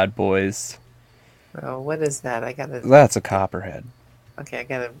 beautiful bad boys. Oh, what is that? That's a copperhead. Okay, I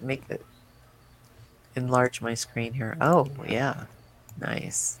gotta enlarge my screen here. Oh, yeah.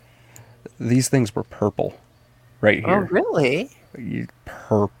 Nice. These things were purple right Oh, here. really?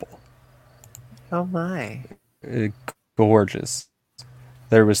 Purple. Oh my. Uh, Gorgeous.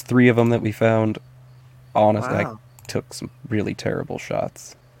 There was 3 of them that we found. Honestly, I Wow. took some really terrible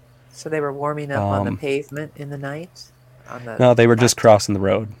shots. So they were warming up on the Um, pavement in the night? On the no, they were just platform? crossing the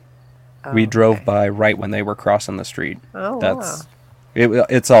road. We Oh, drove okay. by right when they were crossing the street. Oh, wow. That's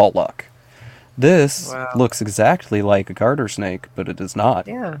it's all luck. This Wow. looks exactly like a garter snake, but it is not.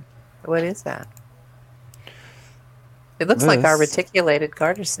 Yeah. What is that? It looks like our This, reticulated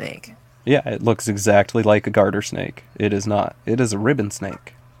garter snake. yeah, it looks exactly like a garter snake. It is not. It is a ribbon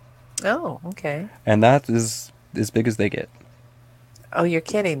snake, Oh, okay. and that is as big as they get. Oh, you're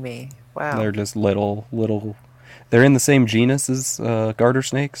kidding me. They're Wow. just little. They're in the same genus as garter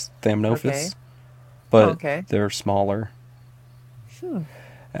snakes, Okay. Thamnophis, Oh, but okay. they're smaller. Hmm.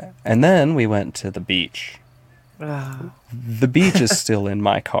 And then we went to the beach. Oh. The beach is still in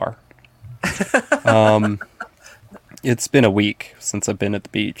my car. Um, it's been a week since I've been at the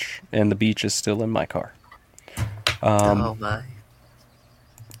beach, and the beach is still in my car. Oh my.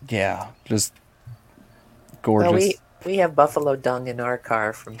 Yeah, just Well, gorgeous. we have buffalo dung in our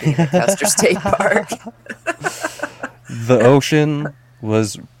car from being at Custer State Park. The ocean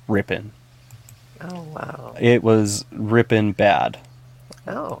was ripping. Oh wow. It was ripping bad.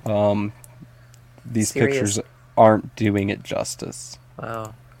 Oh, These serious. pictures aren't doing it justice.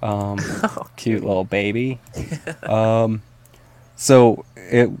 Wow. Oh, Cute cutie. little baby. So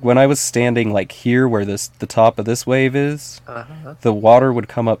when I was standing like here where the top of this wave is, Uh-huh. the water would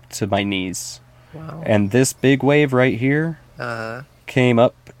come up to my knees. Wow. And this big wave right here Uh-huh. came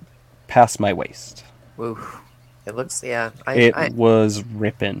up past my waist. Woof. It looks, yeah. It was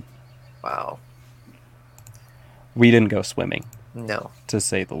ripping. Wow. We didn't go swimming. No. To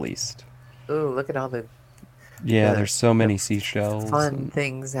say the least. Ooh, look at all the there's so many seashells. Fun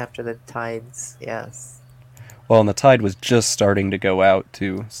things after the tides, yes. Well, and the tide was just starting to go out,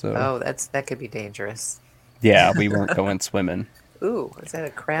 too, so... Oh, that could be dangerous. Yeah, we weren't going swimming. Ooh, is that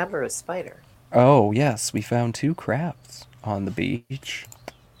a crab or a spider? Oh, yes, we found 2 crabs on the beach.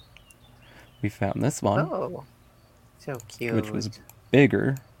 We found this one. Oh, so cute. Which was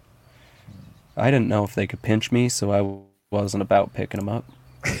bigger. I didn't know if they could pinch me, so I wasn't about picking them up.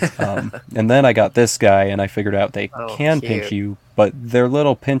 And then I got this guy, and I figured out they can pinch you, but their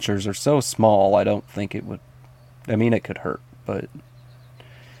little pinchers are so small, I don't think it would... I mean, it could hurt, but...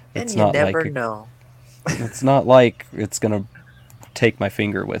 It's not like... never know. It's not like it's gonna take my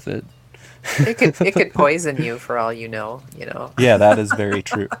finger with it. It could poison you for all you know, Yeah, that is very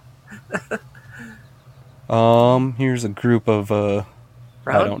true. Here's a group of brown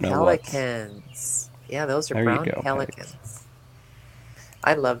I don't know pelicans. What. Yeah, those are there brown pelicans.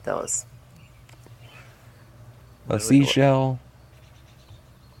 I love those. A seashell.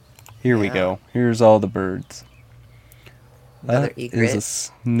 Here we go. Here's all the birds. Another egret. Is a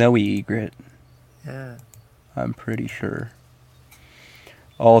snowy egret. Yeah. I'm pretty sure.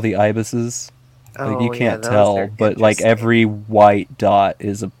 All the ibises. Like, you can't tell, but like every white dot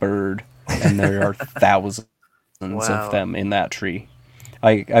is a bird, and there are thousands of them in that tree.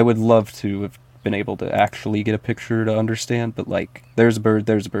 I would love to have been able to actually get a picture to understand, but like there's a bird,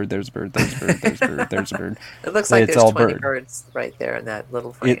 there's a bird, there's a bird, there's a bird, there's a bird, there's a bird. It looks like there's 20 birds right there in that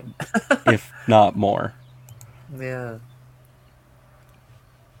little frame. If not more. Yeah.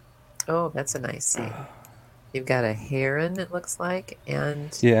 Oh, that's a nice scene. You've got a heron, it looks like,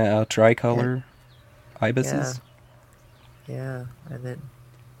 and... Yeah, tricolor ibises. Yeah, and then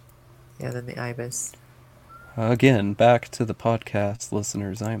the ibis. Again, back to the podcast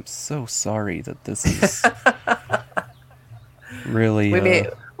listeners. I am so sorry that this is really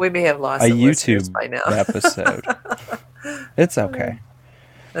we may have lost a some YouTube by now. episode. It's okay.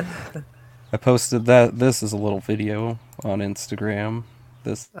 I posted that. This is a little video on Instagram.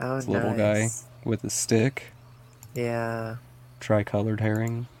 This little guy with a stick. Yeah. Tricolored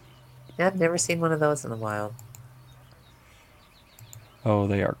herring. Yeah, I've never seen one of those in the wild. Oh,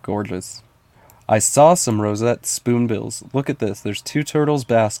 they are gorgeous. I saw some rosette spoonbills. Look at this. There's 2 turtles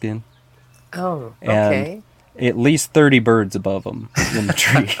basking. Oh, okay. And at least 30 birds above them in the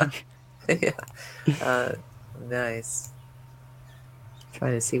tree. Yeah. Nice.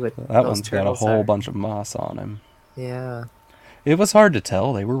 Trying to see what that one's got a whole bunch of moss on him. Yeah. It was hard to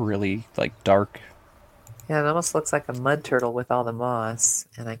tell. They were really like dark. Yeah, it almost looks like a mud turtle with all the moss,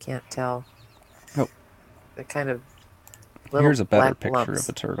 and I can't tell. Oh. The kind of little Here's a better black picture lumps.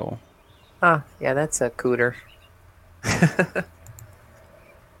 of a turtle. Ah, yeah, that's a cooter.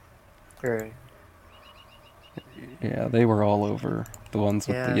 Right. Yeah, they were all over. The ones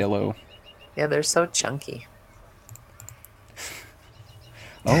with the yellow. Yeah, they're so chunky.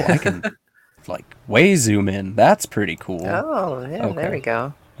 Oh, I can like way zoom in. That's pretty cool. Oh, yeah, okay. There we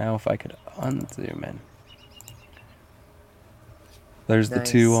go. Now if I could unzoom in. There's the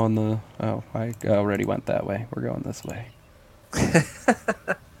 2 on the... Oh, I already went that way. We're going this way.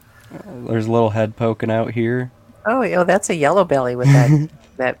 There's a little head poking out here. Oh, that's a yellow belly with that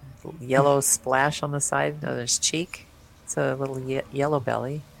that yellow splash on the side of his cheek. It's a little yellow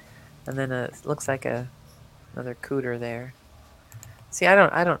belly, and then it looks like another cooter there. See, I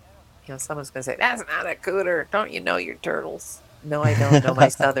don't. Someone's gonna say that's not a cooter. Don't you know your turtles? No, I don't know my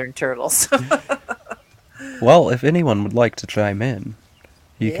southern turtles. Well, if anyone would like to chime in,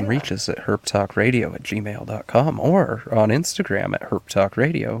 you can reach us at herptalkradio@gmail.com or on Instagram at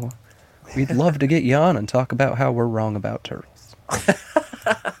herptalkradio. We'd love to get you on and talk about how we're wrong about turtles.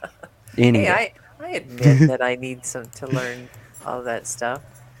 Anyway. Hey, I admit that I need to learn all that stuff.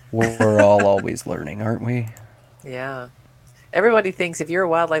 We're all always learning, aren't we? Yeah. Everybody thinks if you're a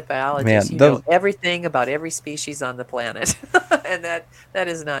wildlife biologist, you know everything about every species on the planet. And that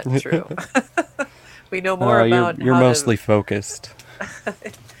is not true. We know more about you're mostly focused.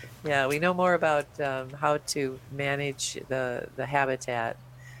 Yeah, we know more about how to manage the habitat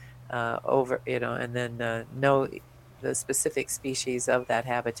and then know the specific species of that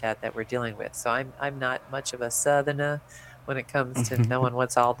habitat that we're dealing with. So I'm not much of a southerner when it comes to knowing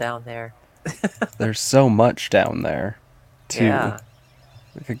what's all down there. There's so much down there, too. Yeah.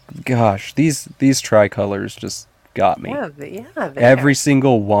 Gosh, these tricolors just got me. Yeah, every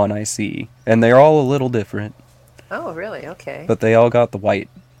single one I see, and they're all a little different. Oh, really? Okay. But they all got the white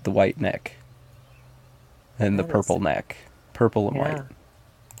neck, and the purple neck, purple and white.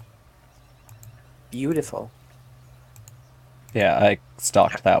 Beautiful. Yeah, I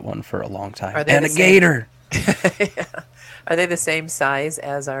stalked that one for a long time. Are they And the a same? gator! Yeah. Are they the same size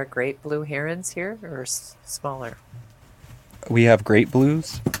as our great blue herons here, or smaller? We have great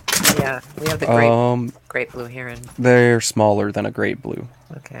blues. Yeah, we have the Um, great blue heron. they're smaller than a great blue.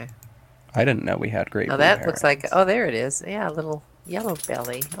 Okay. I didn't know we had great Now blue that looks like, herons. oh, there it is. Yeah, a little yellow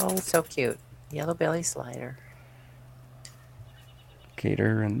belly. Oh, so cute. Yellow belly slider.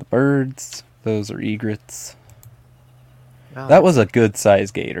 Gator and the birds. Those are egrets. Oh, That was a good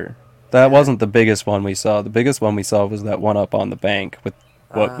size gator. That yeah. wasn't the biggest one we saw. The biggest one we saw was that one up on the bank with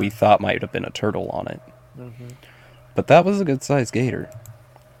what we thought might have been a turtle on it. Mm-hmm. But that was a good size gator.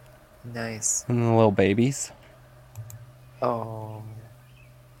 Nice. And the little babies. Oh,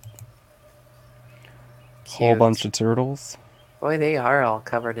 Whole cute. bunch of turtles. Boy, they are all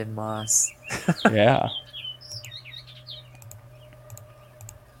covered in moss. Yeah.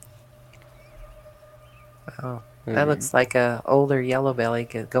 Oh, that looks like a older yellow belly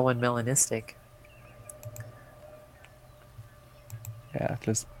going melanistic. Yeah,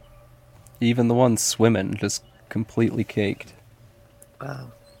 just even the ones swimming, just completely caked.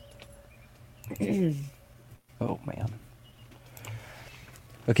 Wow. Oh man.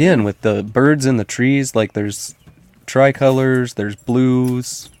 Again, with the birds in the trees, like there's tricolors, there's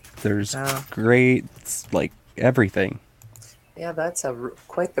blues, there's greats, like everything. Yeah, that's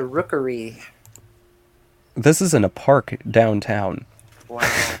quite the rookery. This is in a park downtown. Wow.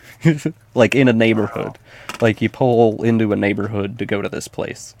 Like in a neighborhood. Wow. Like you pull into a neighborhood to go to this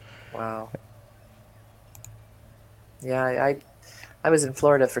place. Wow. Yeah, I was in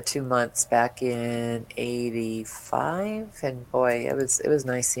Florida for 2 months back in '85, and boy, it was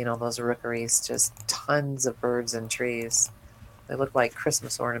nice seeing all those rookeries. Just tons of birds and trees. They look like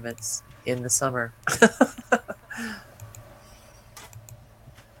Christmas ornaments in the summer.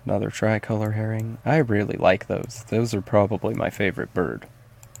 Another tricolor herring. I really like those. Those are probably my favorite bird.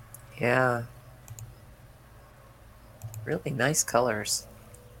 Yeah. Really nice colors.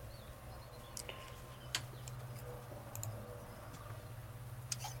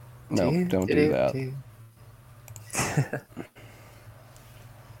 No, don't do that.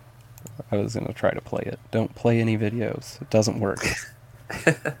 I was going to try to play it. Don't play any videos. It doesn't work.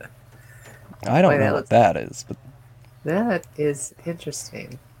 I don't know what that is, but that is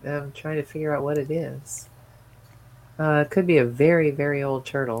interesting. I'm trying to figure out what it is. It could be a very, very old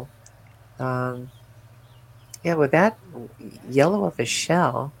turtle. Yeah, with that yellow of a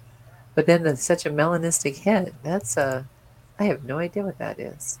shell, but then such a melanistic head. I have no idea what that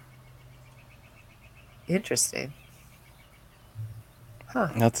is. Interesting. Huh.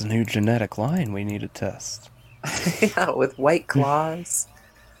 That's a new genetic line we need to test. Yeah, with white claws.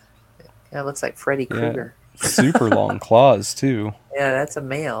 Yeah, it looks like Freddy Krueger. Yeah, super long claws, too. Yeah, that's a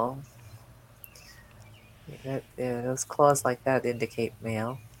male. Yeah, those claws like that indicate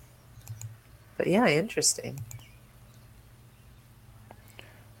male. But yeah, interesting.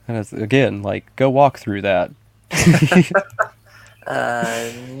 And it's, again, like, go walk through that.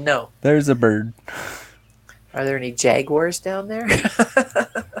 No. There's a bird. Are there any jaguars down there?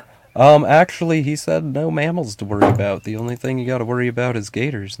 Actually, he said no mammals to worry about. The only thing you gotta worry about is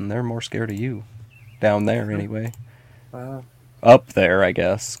gators, and they're more scared of you. Down there, anyway. Wow. Up there, I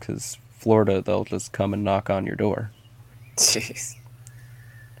guess, because Florida, they'll just come and knock on your door. Jeez.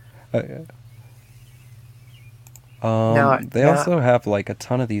 They also have, like, a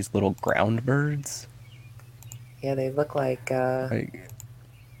ton of these little ground birds. Yeah, they look like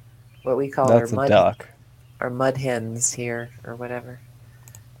what we call our mud hens here, or whatever.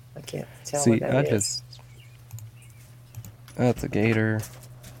 I can't tell See, what that is. That's a gator.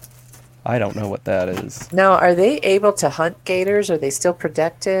 I don't know what that is. Now, are they able to hunt gators? Are they still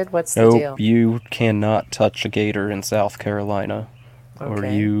protected? What's the deal? Nope, you cannot touch a gator in South Carolina. Okay. Or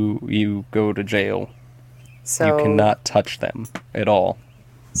you go to jail. So, you cannot touch them at all.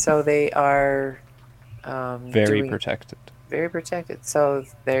 So they are very protected. Very protected. So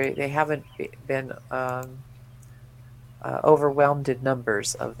they haven't been overwhelmed in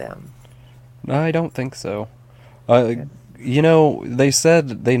numbers of them. I don't think so. You know, they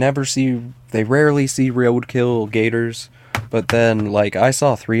said they rarely see roadkill gators, but then, like, I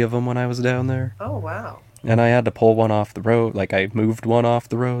saw 3 of them when I was down there. Oh, wow. And I had to pull one off the road. Like, I moved one off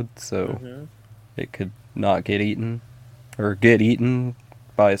the road, so it could not get eaten. Or get eaten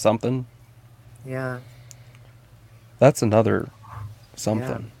by something. Yeah. That's another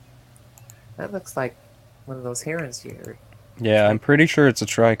something. Yeah. That looks like one of those herons here. Yeah, I'm pretty sure it's a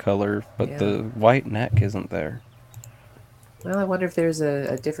tricolor, but the white neck isn't there. Well, I wonder if there's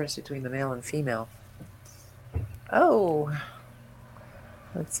a difference between the male and female. Oh.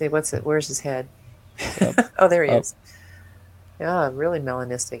 Let's see, where's his head? Oh, there he is. Yeah, really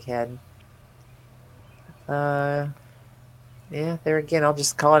melanistic head. Yeah, there again, I'll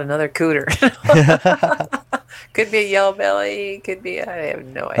just call it another cooter. Could be a yellow belly. Could be, I have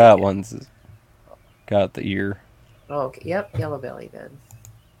no That idea. one's got the ear. Oh, okay. Yep, yellow belly then.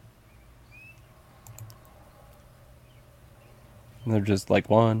 And they're just like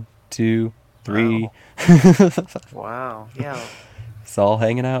 1, 2, 3. Wow. Wow. Yeah. It's all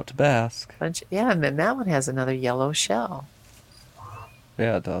hanging out to bask. Yeah, and then that one has another yellow shell.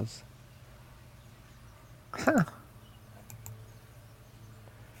 Yeah, it does. Huh.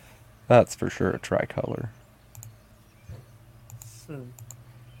 That's for sure a tricolor.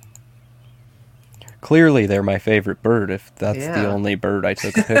 Clearly, they're my favorite bird if that's the only bird I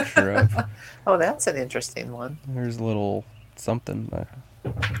took a picture of. Oh, that's an interesting one. There's a little something.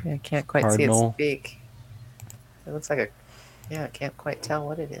 I can't quite cardinal. see its beak. It looks like a... Yeah, I can't quite tell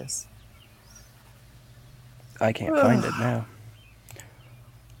what it is. I can't find it now.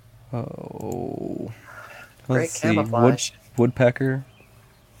 Oh. Let's see. Camouflage. Woodpecker.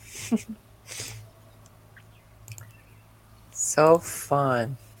 So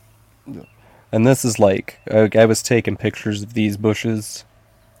fun. And this is like, I was taking pictures of these bushes.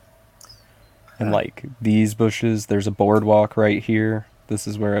 And like these bushes, there's a boardwalk right here. This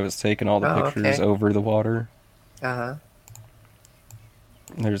is where I was taking all the pictures over the water. Uh-huh.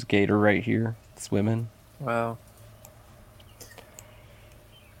 There's a gator right here swimming. Wow.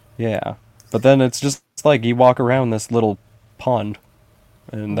 Yeah. But then it's just like you walk around this little pond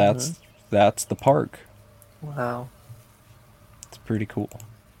and that's the park. Wow. It's pretty cool.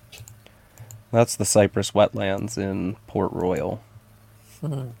 That's the Cypress Wetlands in Port Royal.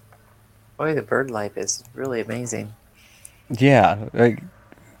 Boy, the bird life is really amazing. Yeah, like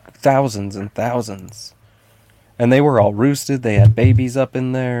thousands and thousands. And they were all roosted. They had babies up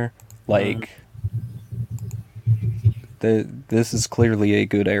in there. Like, this is clearly a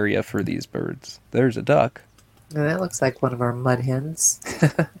good area for these birds. There's a duck. And that looks like one of our mud hens.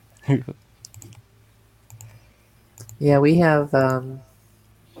 Yeah, we have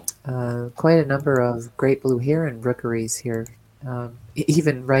quite a number of great blue heron rookeries here,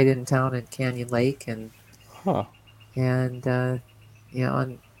 even right in town in Canyon Lake, and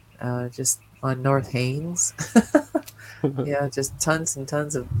just on North Haines. Yeah, just tons and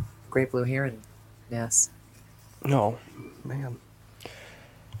tons of great blue heron nests. Oh, man.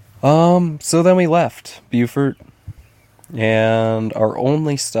 So then we left Beaufort, and our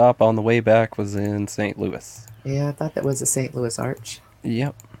only stop on the way back was in St. Louis. Yeah, I thought that was the St. Louis Arch.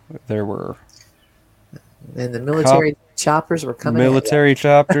 Yep, there were. And the military choppers were coming military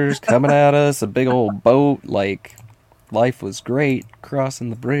choppers coming at us, a big old boat, like, life was great,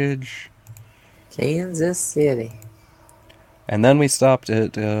 crossing the bridge. Kansas City. And then we stopped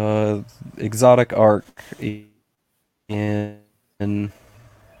at Exotic Arc in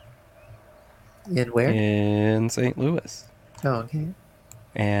where? In St. Louis. Oh, okay.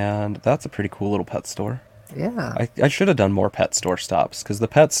 And that's a pretty cool little pet store. Yeah. I should have done more pet store stops, because the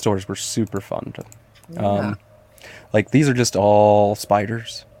pet stores were super fun. Yeah. Like, these are just all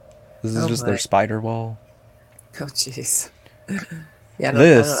spiders. This is just their spider wall. Oh, jeez. Yeah,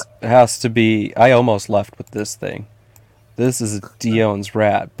 this has to be... I almost left with this thing. This is Dion's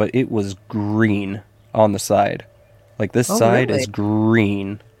rat, but it was green on the side. Like, this side is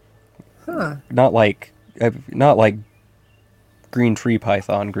green. Huh. Not like green tree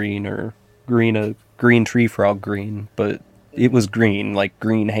python green or green tree frog green, but it was green, like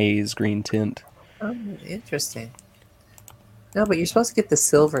green haze, green tint. Oh, interesting. No, but you're supposed to get the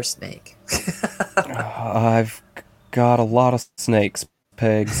silver snake. I've got a lot of snakes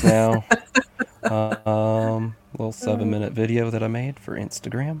pegs now. Little 7-minute video that I made for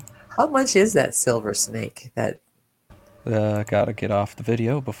Instagram. How much is that silver snake? That gotta get off the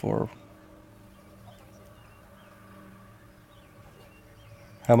video before.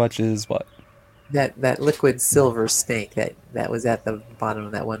 How much is what? That liquid silver snake that was at the bottom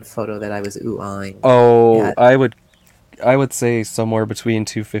of that one photo that I was ooh-ahing. Oh, at. I would say somewhere between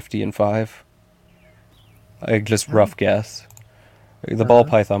 $250 and $5. I just rough guess. The ball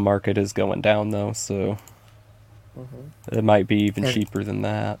python market is going down though, so it might be even cheaper than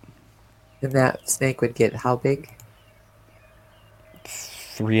that. And that snake would get how big?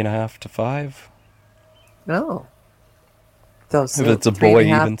 3.5 to 5. Oh. So if it's a boy,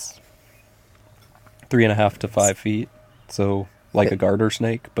 even 3.5 to 5 feet. So like a garter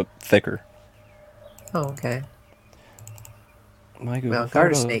snake, but thicker. Oh, okay. Well,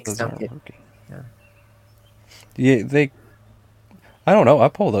 garter snakes don't get. Yeah, they. I don't know. I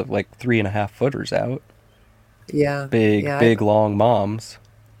pulled like 3.5 footers out. Yeah. Big long moms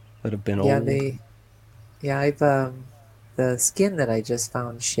that have been old. Yeah, I've the the skin that I just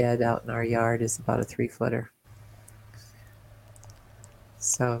found shed out in our yard is about a 3-footer.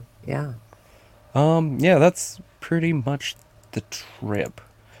 So, yeah. Yeah, that's pretty much the trip.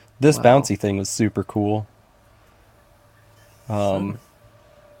 This Wow. bouncy thing was super cool. Hmm.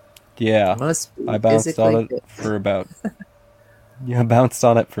 Yeah, Must I be bounced on physically it fit. for about yeah, I bounced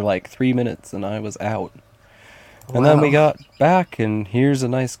on it for like 3 minutes and I was out. And then we Wow. got back and here's a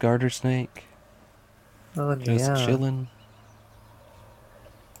nice garter snake Oh, just yeah. chilling.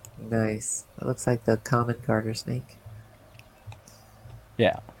 Nice. It looks like the common garter snake.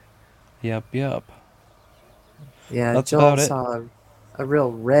 Yeah. Yep. Yeah, That's Joel about it. saw a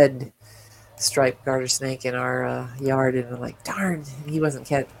real red striped garter snake in our yard, and I'm like, darn, he wasn't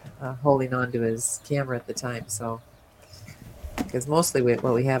holding on to his camera at the time, so because mostly what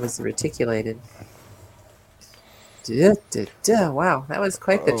we have is the reticulated. Duh, duh, duh. Wow, that was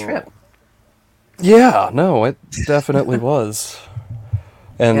quite the trip. Yeah, no, it definitely was.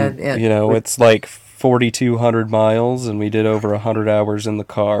 And, And you know, with it's like 4,200 miles and we did over 100 hours in the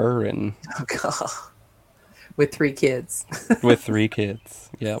car and oh God, with 3 kids, with 3 kids.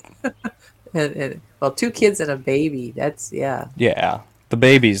 Yep. and well, 2 kids and a baby. That's yeah, Yeah. The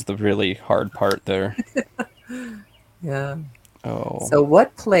baby's the really hard part there. yeah. Oh. So,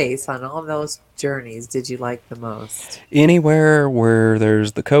 what place on all those journeys did you like the most? Anywhere where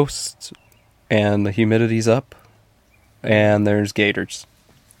there's the coast and the humidity's up and there's gators.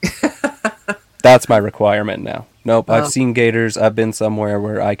 That's my requirement now. Nope, I've Oh, seen gators. I've been somewhere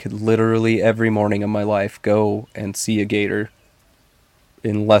where I could literally every morning of my life go and see a gator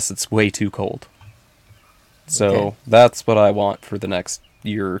unless it's way too cold. okay. So that's what I want for the next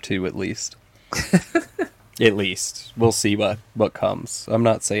year or two at least. At least. We'll see what comes. I'm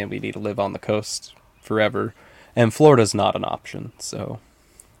not saying we need to live on the coast forever. And Florida's not an option, so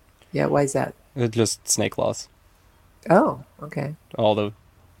Yeah, why is that? it's just snake laws. Oh, okay. All the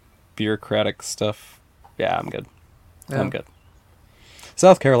bureaucratic stuff. Yeah, I'm good. I'm Oh, good.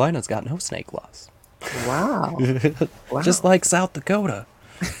 South Carolina's got no snake laws. wow. Just Wow. like South Dakota.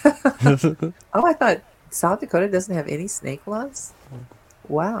 Oh, I thought South Dakota doesn't have any snake laws.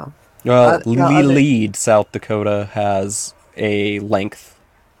 Wow. Well, Well, other lead South Dakota has a length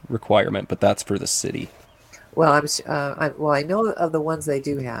requirement, but that's for the city. well, well, I know of the ones they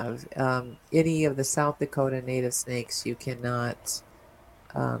do have. Any of the South Dakota native snakes you cannot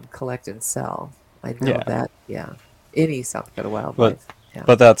collect and sell. I know Yeah, that. Yeah, any South Dakota but wildlife. Yeah.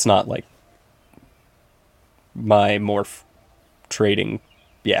 but that's not like my morph trading.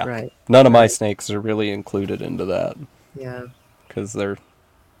 Yeah, Right. none of my Right. snakes are really included into that Yeah. because they're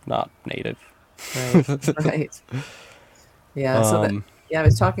not native. Right. Right. Yeah. So that. um, Yeah, I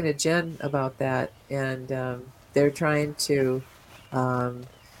was talking to Jen about that, and they're trying to um,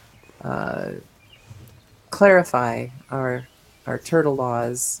 uh, clarify our turtle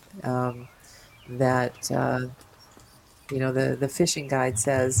laws. That the fishing guide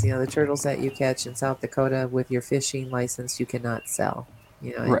says the turtles that you catch in South Dakota with your fishing license you cannot sell.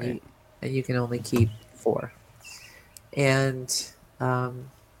 And right. you can only keep 4, and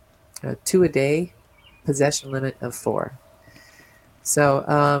um, 2 a day, possession limit of 4.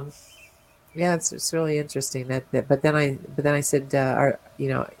 So yeah, it's really interesting that. But then I said,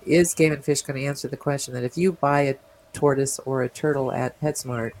 is Game and Fish going to answer the question that if you buy a tortoise or a turtle at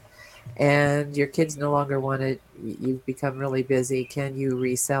PetSmart and your kids no longer want it, you've become really busy, can you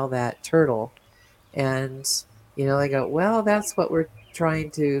resell that turtle? And they go, well, that's what we're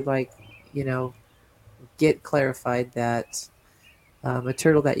trying to you know get clarified, that a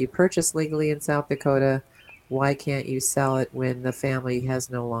turtle that you purchase legally in South Dakota, why can't you sell it when the family has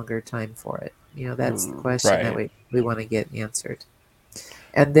no longer time for it? That's the question that Right. we want to get answered.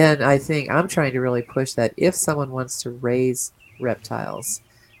 And then I think I'm trying to really push that if someone wants to raise reptiles,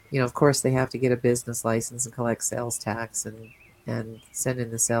 of course they have to get a business license and collect sales tax and send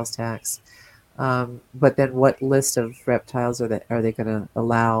in the sales tax. But then what list of reptiles are they going to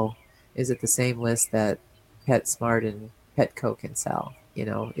allow? Is it the same list that PetSmart and Petco can sell?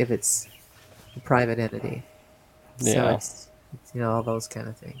 If it's a private entity. So Yeah. it's all those kind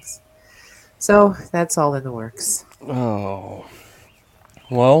of things. So that's all in the works. Oh.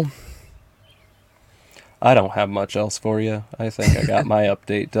 Well, I don't have much else for you. I think I got my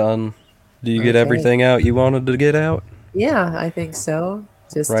update done. Do you get Okay. everything out you wanted to get out? Yeah, I think so.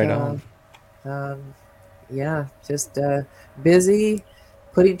 Just Right on. um, yeah, just busy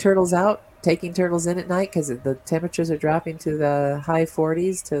putting turtles out, taking turtles in at night because the temperatures are dropping to the high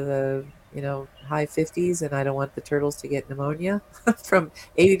 40s to the high 50s, and I don't want the turtles to get pneumonia from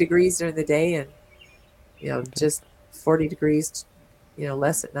 80 degrees during the day and just 40 degrees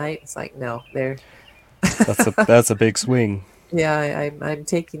less at night. It's like no, they're That's a big swing. Yeah, I'm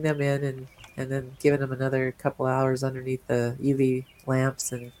taking them in and then giving them another couple hours underneath the UV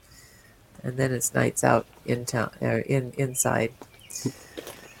lamps, and then it's nights out in town, inside.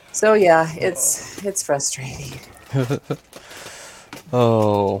 So yeah, it's frustrating.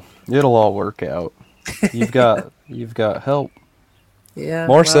 Oh, it'll all work out. You've got help. Yeah,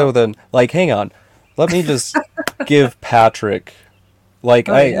 More so well, than like, hang on. Let me just give Patrick like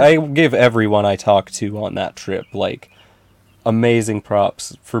oh yeah, I give everyone I talk to on that trip like amazing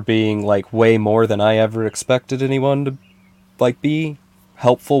props for being like way more than I ever expected anyone to like be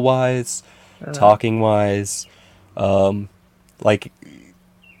helpful wise, uh, talking wise, like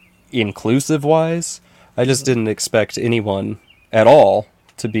inclusive wise. I just mhm. didn't expect anyone at all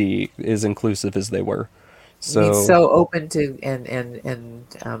to be as inclusive as they were. You mean So so open to and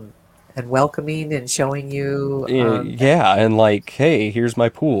welcoming and showing you yeah, and like, hey, here's my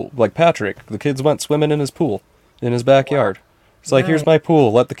pool. Like Patrick, the kids went swimming in his pool in his wow, backyard. It's like, here's nice, my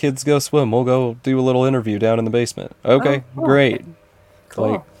pool. Let the kids go swim. We'll go do a little interview down in the basement. oh Okay, cool, great. Like,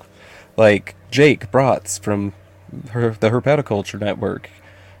 cool, like Jake Bratz from the Herpetoculture Network.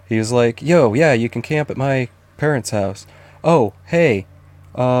 He was like, "Yo, yeah, you can camp at my parents' house." Oh, hey,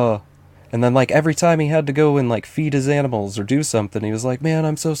 uh, and then like every time he had to go and like feed his animals or do something, he was like, "Man,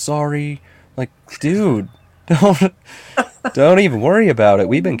 I'm so sorry." Like, dude, don't don't even worry about it.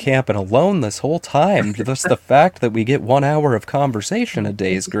 We've been camping alone this whole time. Just the fact that we get 1 hour of conversation a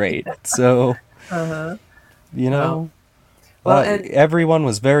day is great. So, uh-huh, you well, know, well, and everyone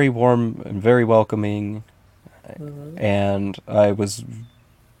was very warm and very welcoming, mhm, and I was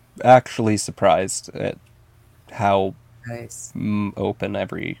actually surprised at how nice. open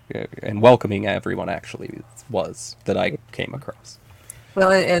every and welcoming everyone actually was that I came across. Well,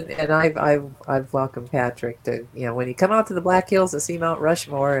 and I've welcomed Patrick to, when you come out to the Black Hills to see Mount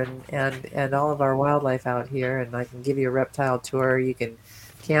Rushmore and all of our wildlife out here, and I can give you a reptile tour. You can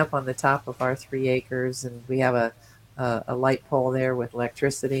camp on the top of our 3 acres, and we have a light pole there with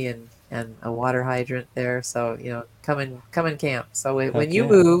electricity and a water hydrant there. So come and camp. So when Heck you yeah.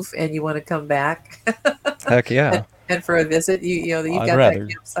 move and you want to come back Heck and, yeah. and for a visit, you've I'd got that rather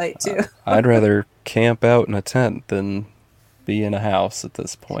campsite too. I'd rather camp out in a tent than be in a house at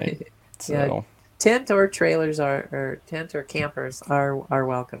this point. Yeah, So, tent or trailers or tent or campers are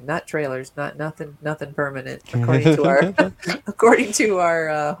welcome. Not trailers, nothing permanent according to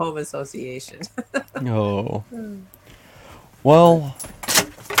our home association. oh. Well,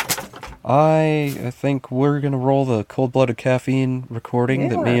 I think we're gonna roll the cold-blooded caffeine recording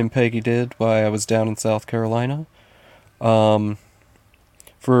that me Yeah. and Peggy did while I was down in South Carolina. Um,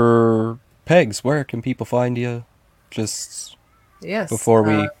 for Pegs, where can people find you? Just Yes. before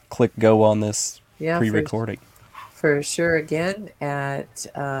we click go on this Yeah. pre-recording. For sure. Again, at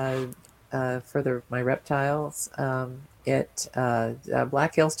for my reptiles, Black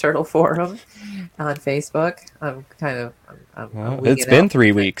Hills Turtle Forum on Facebook. I'm It's winging been out.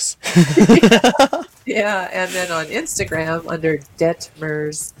 3 weeks. Yeah, and then on Instagram under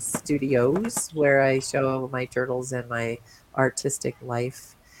Detmers Studios, where I show my turtles and my artistic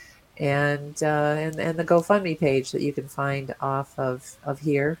life, and the GoFundMe page that you can find off of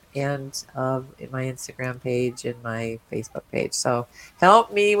here, and in my Instagram page and my Facebook page. So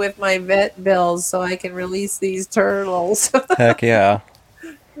help me with my vet bills so I can release these turtles. Heck yeah.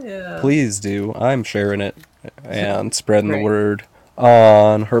 Yeah, Please do. I'm sharing it and spreading the great. word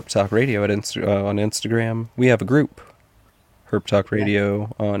on Herp Talk Radio on Instagram. We have a group, Herp Talk Yeah.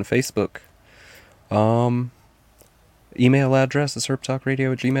 Radio on Facebook. Um, email address is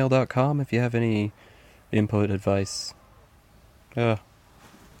herptalkradio@gmail.com if you have any input, advice, uh,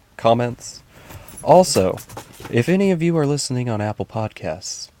 comments. Also, if any of you are listening on Apple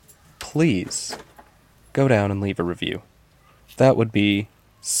Podcasts, please go down and leave a review. That would be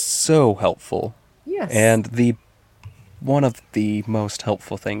so helpful Yes. and the one of the most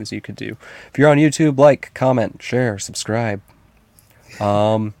helpful things you could do. If you're on YouTube, like, comment, share, subscribe.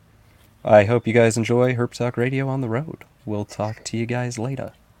 Um, I hope you guys enjoy Herp Talk Radio on the road. We'll talk to you guys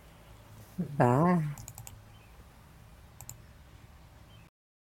later. Bye.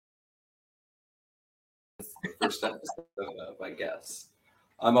 First episode of, I guess.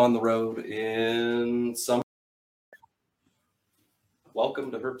 I'm on the road in summer.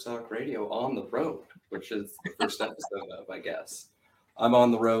 Welcome to Herp Talk Radio on the road, which is the first episode of, I guess. I'm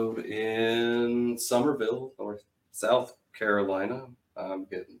on the road in Somerville, North South Carolina. I'm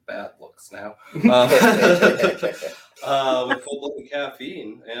getting bad looks now. With cold-blooded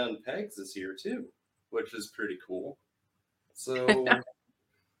caffeine, and Pegs is here too, which is pretty cool. So,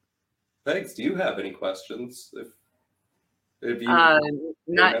 Pegs, do you have any questions? If you Not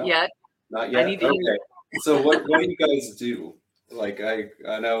no, yet. not I yet. need to hear. Okay. So what do you guys do? Like I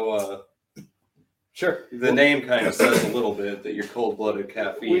know Sure. The name kind of says a little bit that you're cold-blooded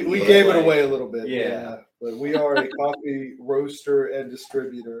caffeine. We gave it away a little bit. Yeah. But we are a coffee roaster and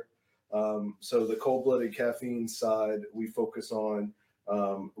distributor. So the cold-blooded caffeine side, we focus on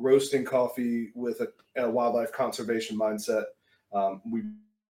roasting coffee with a wildlife conservation mindset. We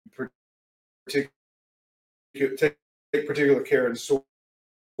take particular care in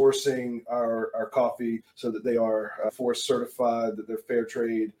sourcing our coffee so that they are forest certified, that they're fair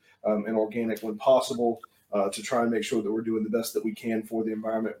trade and organic when possible, to try and make sure that we're doing the best that we can for the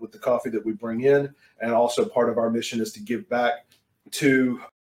environment with the coffee that we bring in. And also part of our mission is to give back to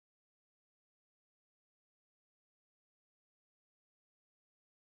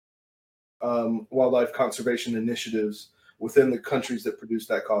wildlife conservation initiatives within the countries that produce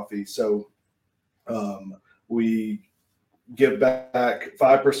that coffee. So we give back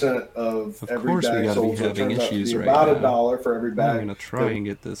 5% of every course bag we gotta sold. be So it having turns out to issues be right about now. $1 for every bag. I'm gonna try and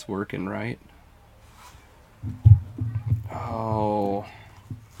get this working right. Oh,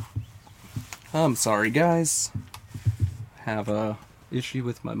 I'm sorry, guys. Have a issue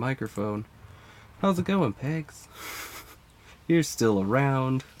with my microphone. How's it going, Pegs? You're still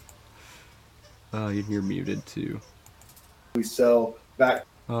around. You're muted too. We sell back.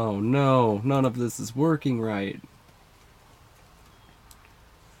 Oh no, none of this is working right.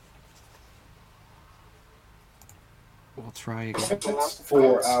 We'll try again.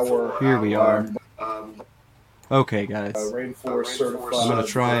 For our Here we are. Okay, guys. Rainforest certified. I'm gonna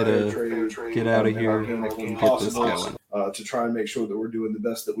try to get out of here and get this going. To try and make sure that we're doing the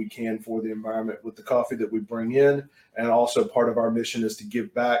best that we can for the environment with the coffee that we bring in. And also part of our mission is to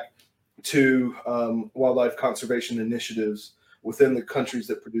give back to wildlife conservation initiatives within the countries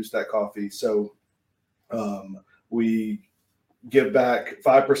that produce that coffee. So we give back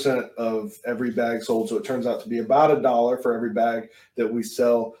 5% of every bag sold. So it turns out to be about $1 for every bag that we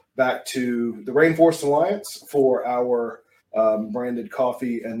sell back to the Rainforest Alliance for our branded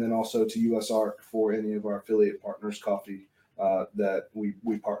coffee, and then also to USARC for any of our affiliate partners' coffee that we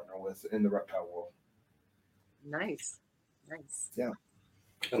partner with in the reptile world. Nice. Yeah.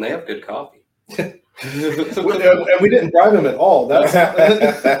 And they have good coffee. And we didn't bribe him at all. That's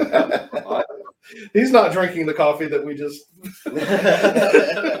he's not drinking the coffee that we just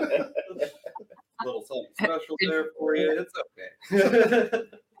Little something special there for you. It's okay.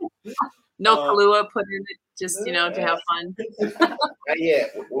 No Kahlua put in it, just to have fun. Not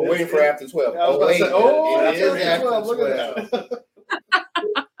yet. We're waiting for after 12. I was about to say, it that's is after 12. 12. Look at that.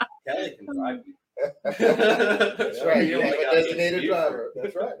 Kelly can drive you. That's right. You have a designated driver.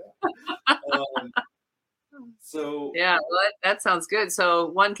 That's right. So Yeah, well, that sounds good. So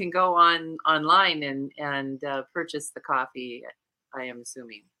one can go online and purchase the coffee, I am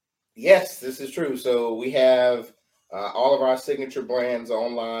assuming. Yes, this is true. So we have all of our signature brands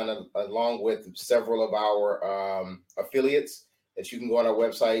online, along with several of our affiliates that you can go on our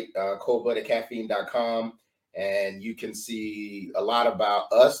website, coldbloodedcaffeine.com, and you can see a lot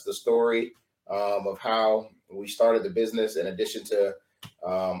about us, the story of how we started the business, in addition to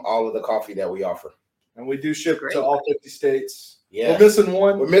all of the coffee that we offer. And we do ship Great. to all 50 states. Yeah. We're missing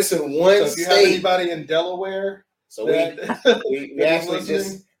one. We're missing one So if you have state. anybody in Delaware, So that- we actually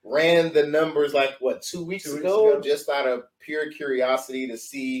just ran the numbers 2 weeks ago, just out of pure curiosity to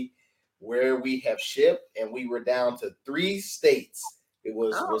see where we have shipped, and we were down to 3 states. It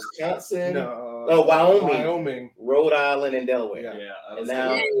was Wisconsin, Wyoming, Rhode Island, and Delaware. Yeah. And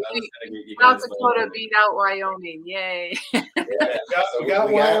now South Dakota beat out Wyoming. Yay. we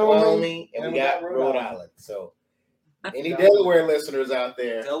got Wyoming and we got Rhode Island. So any Delaware listeners out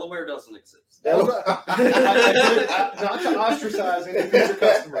there? Delaware doesn't exist. Not to ostracize any future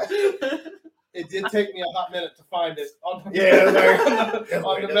customers. It did take me a hot minute to find it on the map.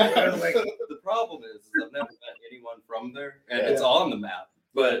 The problem is I've never met anyone from there, and it's on the map.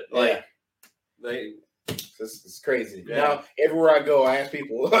 But it's crazy. Yeah. Now everywhere I go, I ask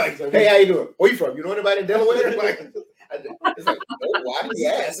people "Hey, how you doing? Where you from? You know anybody in Delaware?" It's like, oh, why do you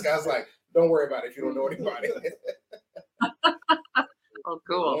ask? I was like, "Don't worry about it if you don't know anybody." Oh,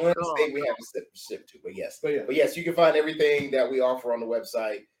 cool. One Cool. state we have to ship to, but yes, you can find everything that we offer on the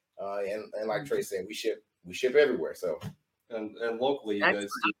website. And like Trey said, we ship everywhere. So and locally, you guys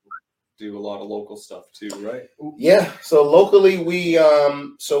do a lot of local stuff too, right? yeah. So locally, we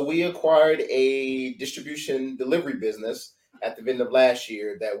acquired a distribution delivery business at the end of last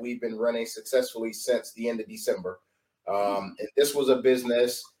year that we've been running successfully since the end of December. And this was a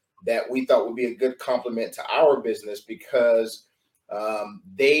business that we thought would be a good complement to our business because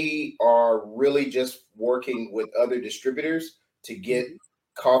they are really just working with other distributors to get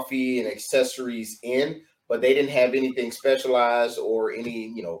coffee and accessories in, but they didn't have anything specialized or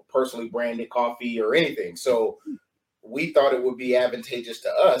any, personally branded coffee or anything. So we thought it would be advantageous to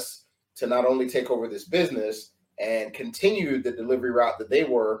us to not only take over this business and continue the delivery route that they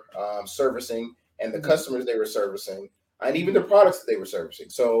were servicing and the customers they were servicing and even the products that they were servicing.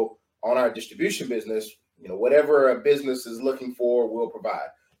 So on our distribution business, whatever a business is looking for, we'll provide,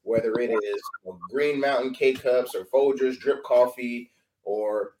 whether it is Green Mountain K-Cups or Folgers drip coffee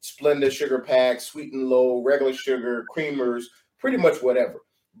or Splenda sugar packs, sweet and low, regular sugar, creamers, pretty much whatever.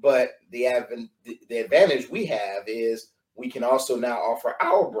 But the advantage we have is we can also now offer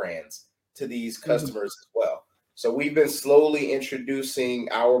our brands to these customers as well. So we've been slowly introducing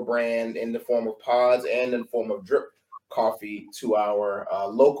our brand in the form of pods and in the form of drip coffee to our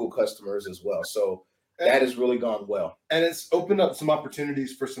local customers as well. So that has really gone well. And it's opened up some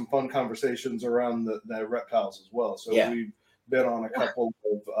opportunities for some fun conversations around the reptiles as well. So we've been on a couple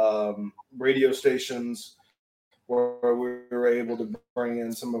of radio stations where we were able to bring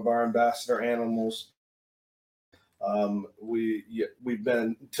in some of our ambassador animals. We've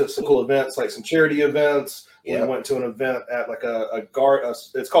been to some cool events, like some charity events. We went to an event at like a garden.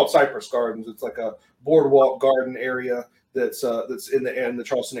 It's called Cypress Gardens. It's like a boardwalk garden area that's in the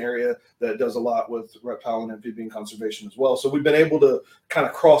Charleston area that does a lot with reptile and amphibian conservation as well. So we've been able to kind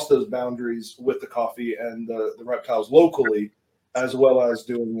of cross those boundaries with the coffee and the reptiles locally, as well as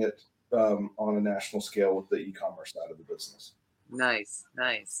doing it on a national scale with the e-commerce side of the business. Nice.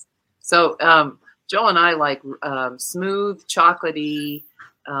 So Joe and I like smooth, chocolatey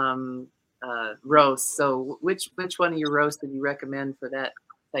roasts. So which one of your roasts would you recommend for that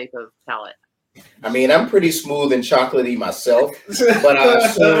type of palate? I mean, I'm pretty smooth and chocolatey myself, but I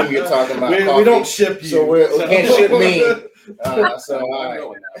assume you're talking about coffee. We don't ship you, so we can't ship me. So all right.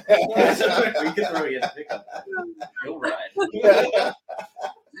 We can throw you in a pickup. Go ride.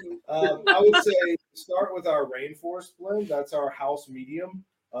 I would say start with our Rainforest blend. That's our house medium.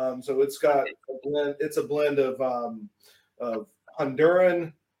 So it's got a blend. It's a blend of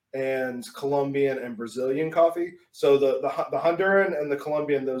Honduran and Colombian and Brazilian coffee. So the Honduran and the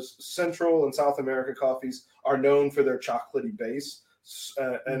Colombian, those Central and South America coffees, are known for their chocolatey base.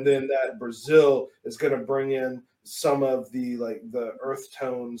 And then that Brazil is going to bring in some of the earth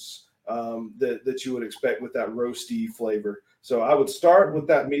tones that you would expect with that roasty flavor. So I would start with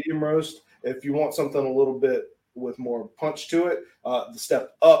that medium roast. If you want something a little bit with more punch to it, the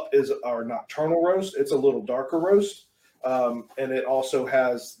step up is our nocturnal roast. It's a little darker roast. And it also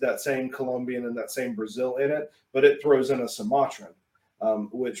has that same Colombian and that same Brazil in it, but it throws in a Sumatran,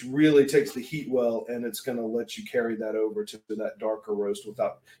 which really takes the heat well, and it's going to let you carry that over to that darker roast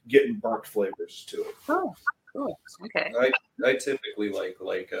without getting burnt flavors to it. Oh, cool. Okay. I typically like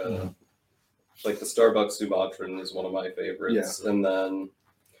the Starbucks Sumatran is one of my favorites, and then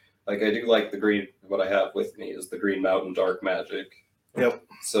I do like the green. What I have with me is the Green Mountain Dark Magic. Yep.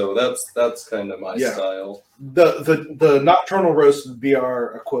 So that's kind of my style. The nocturnal roast would be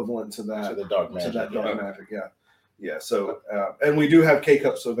our equivalent to that. To the dark magic. To that dark magic, yeah. So and we do have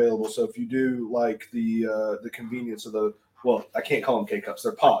K-cups available. So if you do like the convenience of I can't call them K-cups,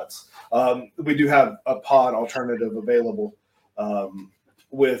 they're pods. We do have a pod alternative available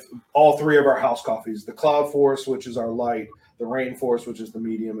with all three of our house coffees: the Cloud Forest, which is our light, the Rainforest, which is the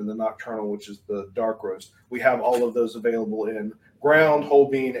medium, and the Nocturnal, which is the dark roast. We have all of those available in ground, whole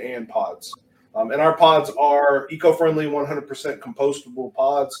bean, and pods. And our pods are eco-friendly, 100% compostable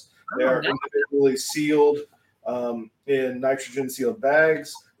pods. They are individually sealed in nitrogen-sealed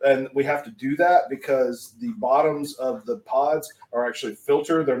bags. And we have to do that because the bottoms of the pods are actually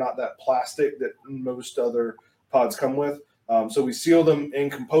filtered. They're not that plastic that most other pods come with. So we seal them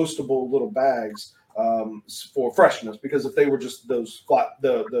in compostable little bags for freshness, because if they were just those flat,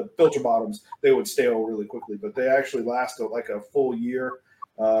 the filter bottoms, they would stale really quickly, but they actually last like a full year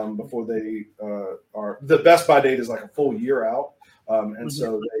before they are. The best by date is like a full year out. And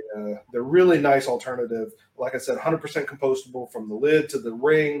so they're really nice alternative. Like I said, 100% compostable from the lid to the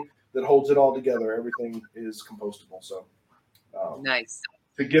ring that holds it all together. Everything is compostable. So nice.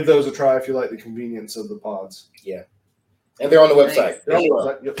 To give those a try if you like the convenience of the pods. Yeah. And they're on the website. Nice.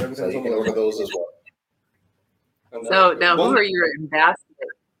 Yep, so you can order those as well. So now, who are your ambassadors?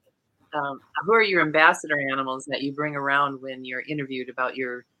 Who are your ambassador animals that you bring around when you're interviewed about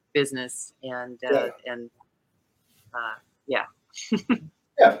your business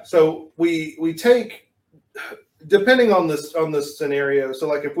So we take, depending on this scenario. So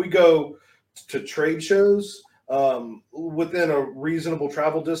like if we go to trade shows within a reasonable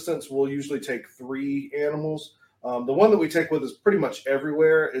travel distance, we'll usually take 3 animals. The one that we take with us pretty much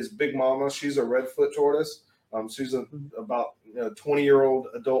everywhere is Big Mama. She's a redfoot tortoise. She's about 20-year-old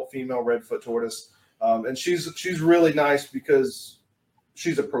adult female redfoot tortoise, and she's really nice because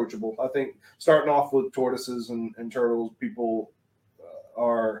she's approachable. I think starting off with tortoises and turtles, people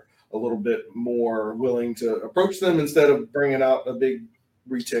are a little bit more willing to approach them instead of bringing out a big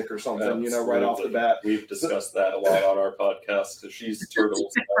retic or something, right off the bat. We've discussed that a lot on our podcast because she's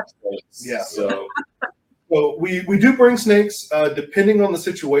turtles. Yeah. So we do bring snakes depending on the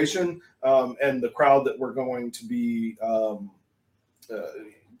situation and the crowd that we're going to be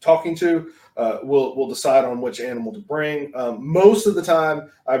talking to. We'll decide on which animal to bring. Most of the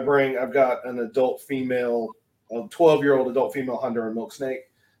time, I've got an adult female, a 12-year-old adult female hunter and milk snake,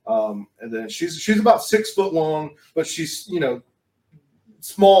 and then she's about 6 foot long, but she's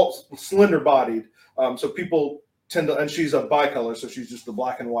small, slender bodied. So people tend to, and she's a bicolor, so she's just the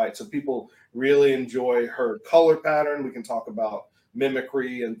black and white. So people really enjoy her color pattern. We can talk about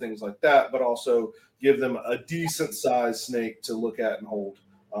mimicry and things like that, but also give them a decent sized snake to look at and hold.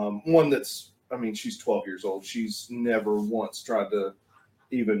 One that's, she's 12 years old. She's never once tried to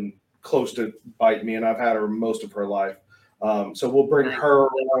even close to bite me, and I've had her most of her life. So we'll bring her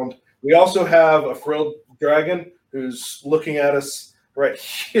around. We also have a frilled dragon who's looking at us right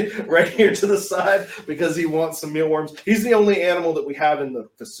here to the side because he wants some mealworms. He's the only animal that we have in the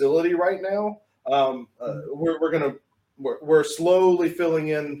facility right now. We're slowly filling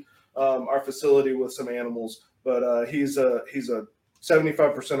in our facility with some animals, but he's a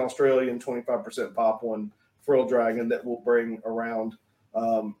 75% Australian, 25% Papuan frill dragon that we'll bring around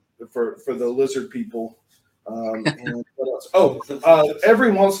for the lizard people. And what else?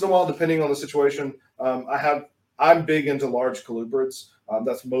 Every once in a while, depending on the situation, I'm big into large colubrids.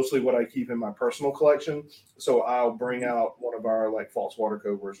 That's mostly what I keep in my personal collection. So I'll bring out one of our false water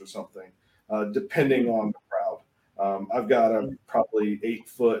cobras or something, depending on the crowd. I've got a probably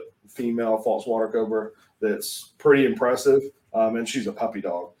 8-foot female false water cobra that's pretty impressive, and she's a puppy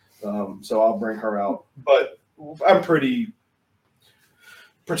dog. So I'll bring her out. But I'm pretty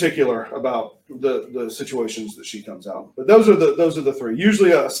particular about the situations that she comes out. But those are the three.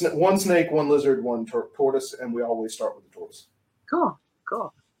 Usually one snake, one lizard, one tortoise, and we always start with the tortoise. Cool.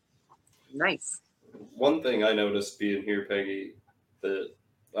 Nice. One thing I noticed being here, Peggy, that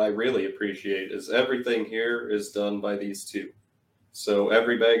I really appreciate is everything here is done by these two. So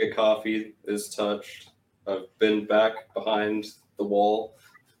every bag of coffee is touched. I've been back behind the wall,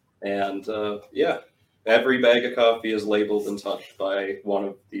 and every bag of coffee is labeled and touched by one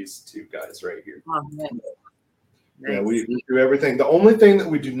of these two guys right here. Oh, nice. Yeah, we do everything. The only thing that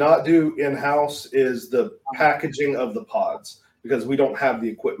we do not do in-house is the packaging of the pods, because we don't have the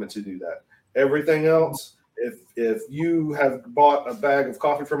equipment to do that. Everything else, if you have bought a bag of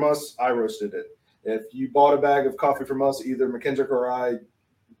coffee from us, I roasted it. If you bought a bag of coffee from us, either McKendrick or I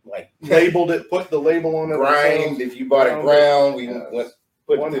labeled it, put the label on it. Grind. If you bought it ground, we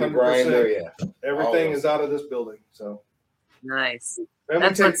put it through the grinder. Yeah, everything is out of this building. So nice.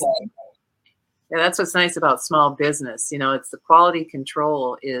 That's what's nice about small business. It's the quality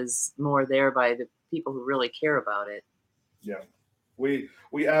control is more there by the people who really care about it. Yeah, we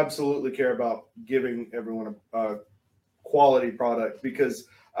absolutely care about giving everyone a quality product, because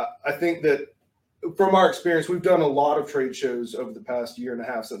I think that from our experience, we've done a lot of trade shows over the past year and a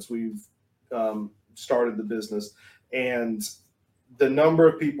half since we've started the business, and the number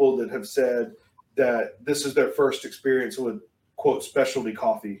of people that have said that this is their first experience with, quote, specialty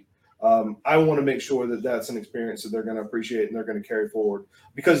coffee. I want to make sure that that's an experience that they're going to appreciate and they're going to carry forward,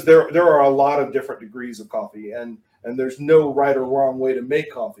 because there are a lot of different degrees of coffee, and there's no right or wrong way to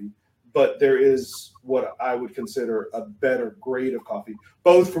make coffee, but there is what I would consider a better grade of coffee,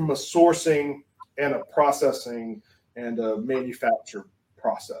 both from a sourcing and a processing and a manufacture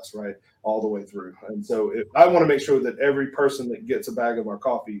process, right, all the way through. And so I want to make sure that every person that gets a bag of our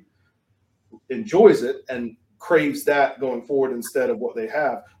coffee enjoys it and craves that going forward instead of what they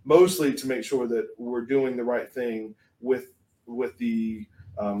have, mostly to make sure that we're doing the right thing with the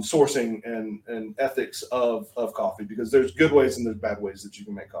sourcing and ethics of coffee, because there's good ways and there's bad ways that you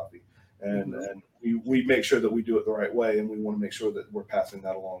can make coffee, and we make sure that we do it the right way, and we want to make sure that we're passing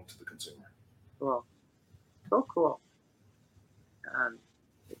that along to the consumer. Cool.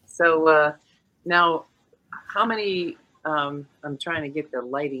 So now, how many? I'm trying to get the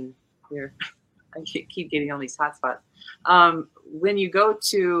lighting here. I keep getting all these hot spots. When you go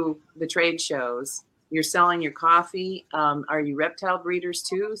to the trade shows, you're selling your coffee. Are you reptile breeders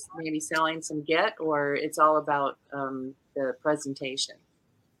too? Maybe selling some get, or it's all about the presentation?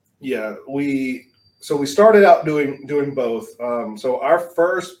 Yeah, we started out doing both. So our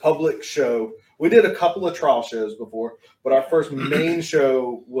first public show, we did a couple of trial shows before, but our first main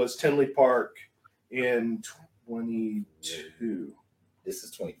show was Tinley Park in 2022. This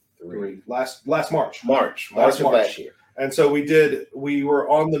is 23. Last March. March of last year. And so we were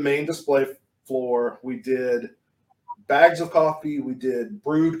on the main display floor. We did bags of coffee, we did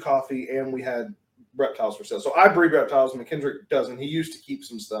brewed coffee, and we had reptiles for sale. So I breed reptiles, McKendrick doesn't. He used to keep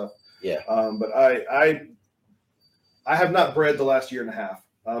some stuff. Yeah. But I have not bred the last year and a half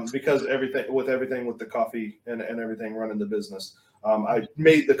because everything with the coffee and everything running the business. I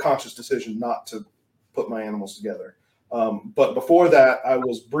made the conscious decision not to put my animals together. But before that, I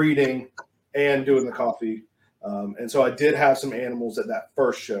was breeding and doing the coffee. And so I did have some animals at that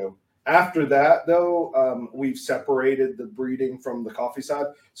first show. After that, though, we've separated the breeding from the coffee side.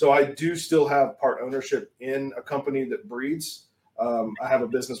 So I do still have part ownership in a company that breeds. I have a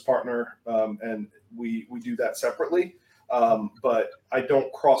business partner, and we do that separately. But I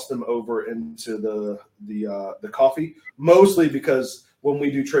don't cross them over into the coffee, mostly because when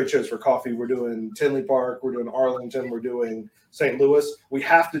we do trade shows for coffee, we're doing Tinley Park, we're doing Arlington, we're doing St. Louis. We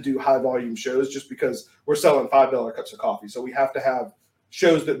have to do high volume shows just because we're selling $5 cups of coffee. So we have to have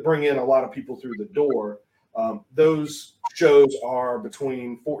shows that bring in a lot of people through the door. Those shows are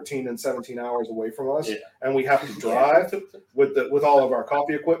between 14 and 17 hours away from us, and we have to drive with all of our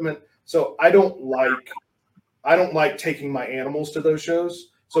coffee equipment. So I don't like taking my animals to those shows.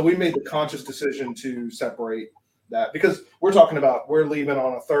 So we made the conscious decision to separate that because we're talking about we're leaving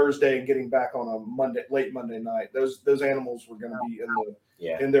on a Thursday and getting back on a late Monday night. Those animals were going to be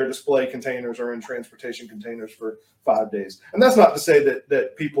in their display containers or in transportation containers for 5 days. And that's not to say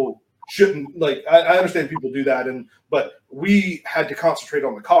that people shouldn't I understand people do that, but we had to concentrate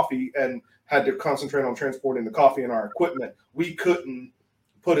on the coffee and had to concentrate on transporting the coffee and our equipment. We couldn't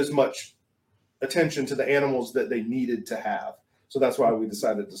put as much attention to the animals that they needed to have. So that's why we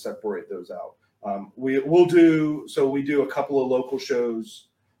decided to separate those out. We do a couple of local shows.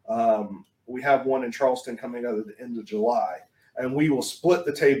 We have one in Charleston coming out at the end of July, and we will split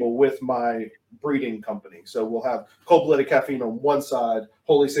the table with my breeding company. So we'll have Cold-Blooded Caffeine on one side,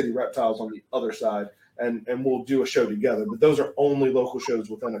 Holy City Reptiles on the other side, and we'll do a show together. But those are only local shows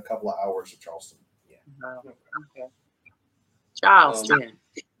within a couple of hours of Charleston. Yeah. Okay. Charleston.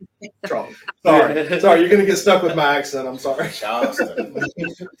 Charleston. Sorry, you're gonna get stuck with my accent. I'm sorry. Charleston.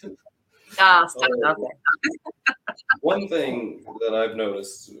 One thing that I've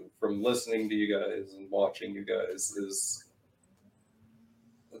noticed from listening to you guys and watching you guys is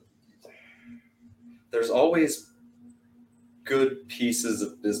there's always good pieces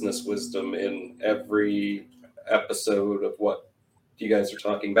of business wisdom in every episode of what you guys are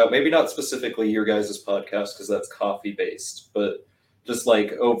talking about. Maybe not specifically your guys' podcast because that's coffee based, but just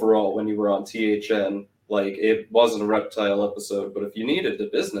like overall when you were on THN, like it wasn't a reptile episode, but if you needed a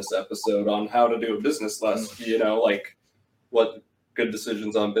business episode on how to do a business lesson, like what good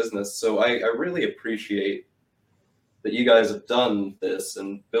decisions on business. So I really appreciate that you guys have done this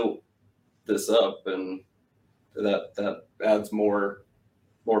and built this up, and that adds more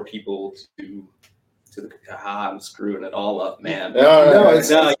people to the I'm screwing it all up, man. We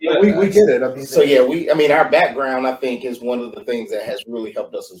get it. I mean, our background, I think, is one of the things that has really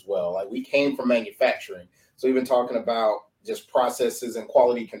helped us as well. Like we came from manufacturing, so we've been talking about just processes and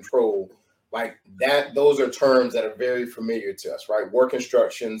quality control, like that. Those are terms that are very familiar to us, right? Work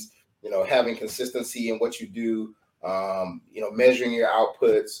instructions, having consistency in what you do, measuring your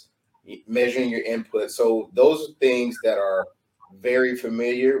outputs, measuring your input. So those are things that are very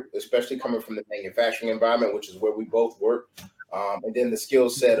familiar, especially coming from the manufacturing environment, which is where we both work. And then the skill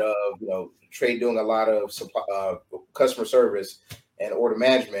set of, Trey doing a lot of customer service and order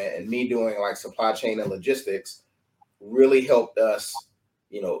management, and me doing like supply chain and logistics really helped us,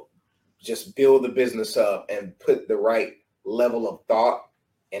 just build the business up and put the right level of thought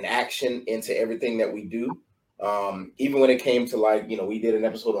and action into everything that we do. Even when it came to we did an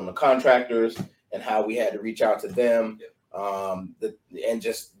episode on the contractors and how we had to reach out to them. And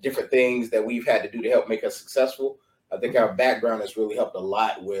just different things that we've had to do to help make us successful. I think our background has really helped a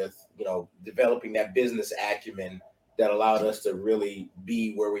lot with, developing that business acumen that allowed us to really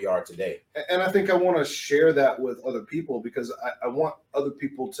be where we are today. And I think I want to share that with other people because I want other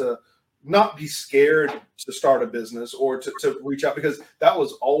people to not be scared to start a business or to reach out, because that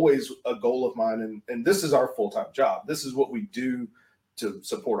was always a goal of mine. And this is our full-time job. This is what we do to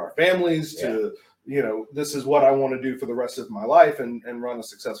support our families, this is what I want to do for the rest of my life and run a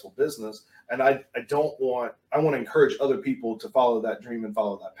successful business. And I want to encourage other people to follow that dream and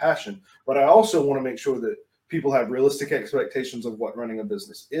follow that passion. But I also want to make sure that people have realistic expectations of what running a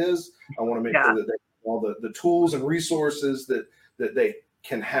business is. I want to make sure that they have all the tools and resources that they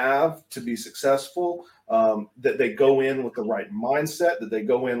can have to be successful, that they go in with the right mindset, that they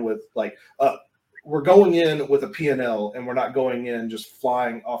go in with we're going in with a P&L, and we're not going in just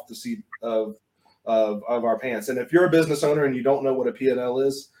flying off the seat of our pants. And if you're a business owner and you don't know what a P&L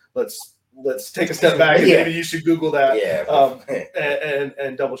is, let's take a step back and maybe you should Google that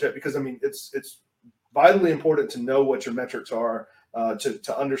and double check, because I mean it's vitally important to know what your metrics are,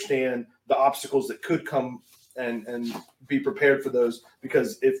 to understand the obstacles that could come and be prepared for those.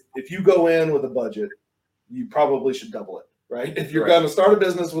 Because if you go in with a budget, you probably should double it, right? If you're going to start a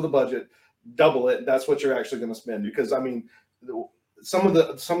business with a budget, double it. That's what you're actually going to spend. Because I mean, some of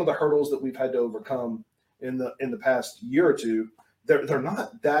the hurdles that we've had to overcome in the past year or two, they're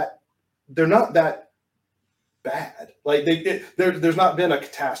not that bad. Like there's not been a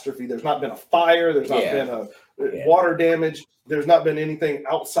catastrophe. There's not been a fire. There's not been a water damage. There's not been anything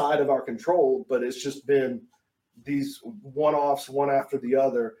outside of our control. But it's just been these one-offs, one after the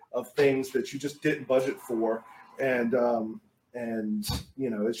other, of things that you just didn't budget for, and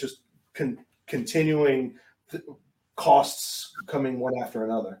it's just continuing costs coming one after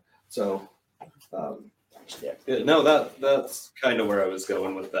another. So. That's kind of where I was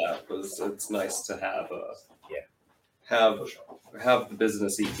going with that. Was it's nice to have the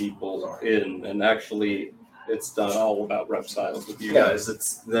businessy people in, and actually it's not all about reptiles with you guys.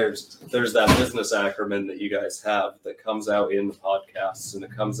 There's that business acumen that you guys have that comes out in the podcasts, and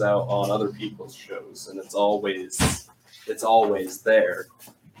it comes out on other people's shows, and it's always there.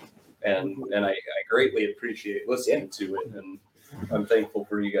 And I greatly appreciate listening to it, and I'm thankful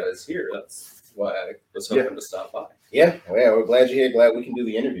for you guys here. That's why I was hoping to stop by. Yeah, well, we're glad you're here. Glad we can do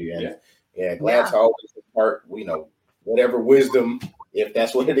the interview. And glad to always impart, whatever wisdom, if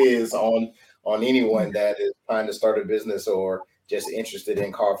that's what it is, on anyone that is trying to start a business or just interested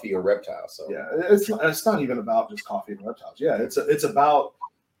in coffee or reptiles. So it's not even about just coffee and reptiles. Yeah, it's about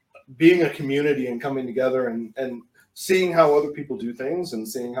being a community and coming together and seeing how other people do things, and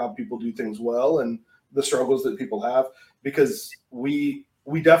seeing how people do things well, and the struggles that people have, because we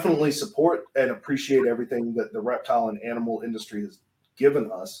definitely support and appreciate everything that the reptile and animal industry has given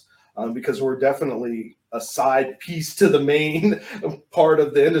us, because we're definitely a side piece to the main part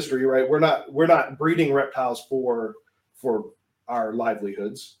of the industry, right? We're not breeding reptiles for our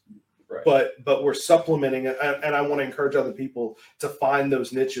livelihoods, right, but we're supplementing it, and I want to encourage other people to find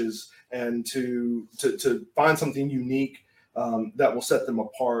those niches and to find something unique that will set them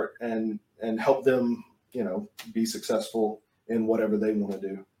apart and help them, be successful in whatever they want to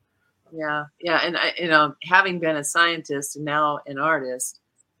do. Yeah. And I, having been a scientist and now an artist,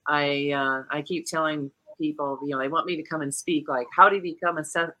 I keep telling people, they want me to come and speak, like, how do you become a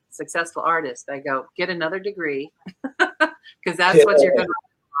successful artist? I go, get another degree, because that's what you're going to do.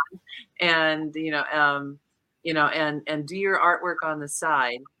 And, and do your artwork on the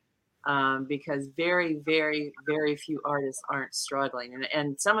side, because very, very, very few artists aren't struggling.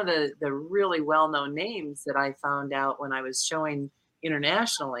 And some of the really well-known names that I found out when I was showing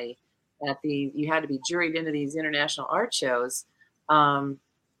internationally you had to be juried into these international art shows.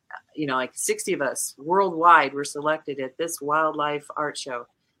 Like 60 of us worldwide were selected at this wildlife art show.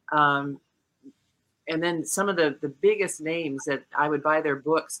 And then some of the biggest names that I would buy their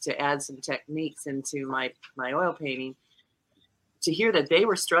books to add some techniques into my oil painting, to hear that they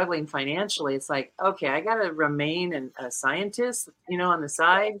were struggling financially, it's like, okay, I got to remain a scientist, on the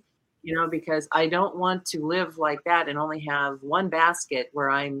side, because I don't want to live like that and only have one basket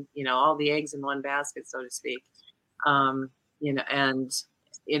where I'm, all the eggs in one basket, so to speak. And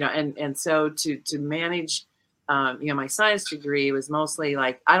so to manage, my science degree was mostly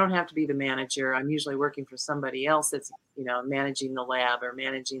like, I don't have to be the manager. I'm usually working for somebody else that's, managing the lab or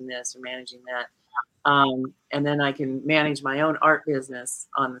managing this or managing that. And then I can manage my own art business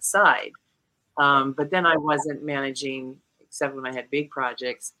on the side. But then I wasn't managing, except when I had big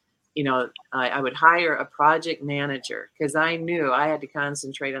projects. I would hire a project manager, because I knew I had to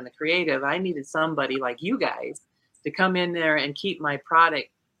concentrate on the creative. I needed somebody like you guys to come in there and keep my product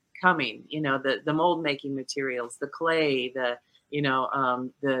coming. The mold making materials, the clay, get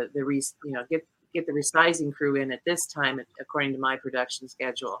the resizing crew in at this time according to my production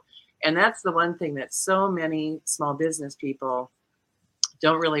schedule. And that's the one thing that so many small business people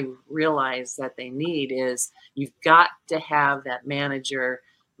don't really realize that they need, is you've got to have that manager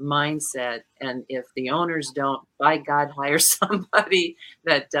mindset. And if the owners don't, by God, hire somebody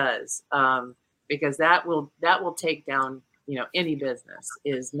that does, because that will take down, any business,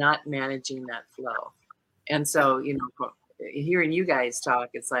 is not managing that flow. And so, hearing you guys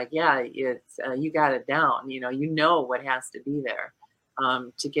talk, it's like, you got it down, what has to be there.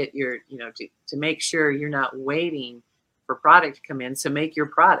 To get your, to make sure you're not waiting for product to come in. So make your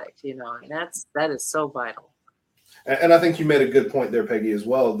product, and that is so vital. And I think you made a good point there, Peggy, as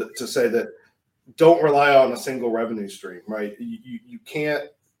well, to say that don't rely on a single revenue stream, right? You can't,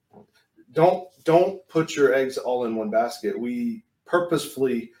 don't put your eggs all in one basket. We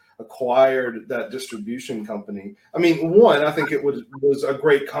purposefully acquired that distribution company. I mean, one, I think it was a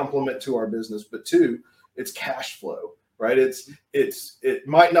great compliment to our business, but two, it's cash flow, right? It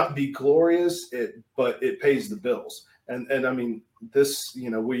might not be glorious, but it pays the bills. And I mean, this,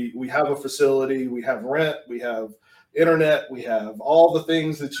 we have a facility, we have rent, we have internet, we have all the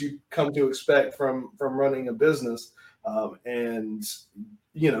things that you come to expect from running a business, and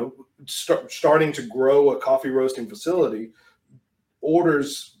starting to grow a coffee roasting facility.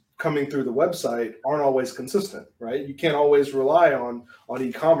 Orders coming through the website aren't always consistent, right? You can't always rely on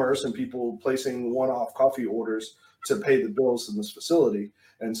e-commerce and people placing one-off coffee orders to pay the bills in this facility.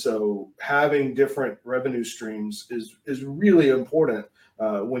 And so having different revenue streams is really important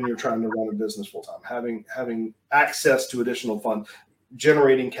when you're trying to run a business full time. Having access to additional funds,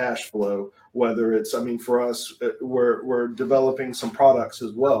 generating cash flow, whether it's, I mean, for us, we're developing some products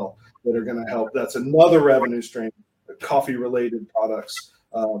as well that are going to help. That's another revenue stream, coffee related products.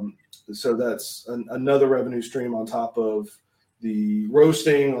 So that's another revenue stream on top of the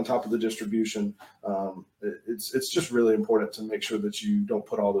roasting, on top of the distribution. It's just really important to make sure that you don't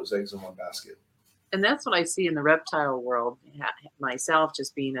put all those eggs in one basket. And that's what I see in the reptile world, myself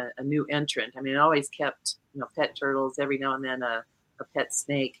just being a new entrant. I mean, I always kept, pet turtles, every now and then a pet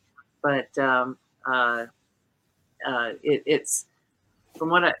snake, but it's from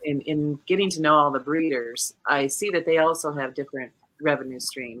what in getting to know all the breeders, I see that they also have different revenue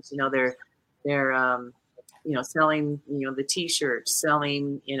streams. They're selling, the T-shirts,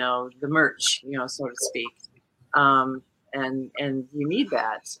 selling, the merch, so to speak. And you need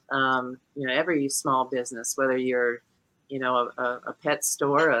that. Every small business, whether you're, a pet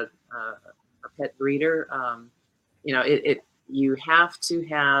store, a pet breeder, you have to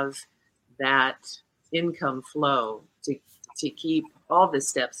have that income flow to keep all the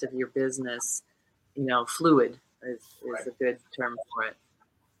steps of your business, fluid is a good term for it.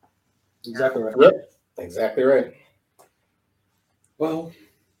 Exactly right. Yep, exactly right. Well,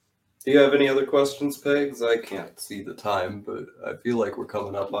 do you have any other questions, Pegs? I can't see the time, but I feel like we're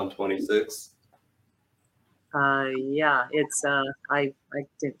coming up on 26. Yeah, it's I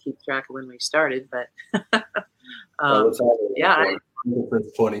didn't keep track of when we started, but yeah,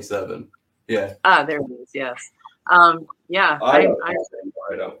 it's 27. Yeah. There it is. Yes. Yeah. I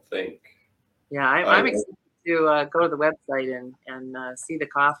don't think. Yeah, I'm excited to go to the website and see the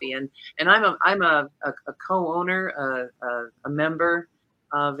coffee, and I'm a co-owner, a member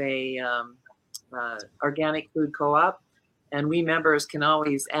of a organic food co-op, and we members can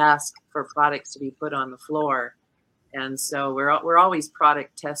always ask for products to be put on the floor, and so we're always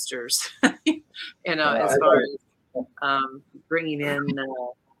product testers, as far as bringing in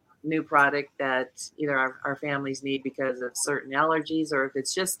new product that either our families need because of certain allergies, or if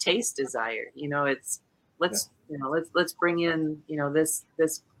it's just taste desired. Let's bring in this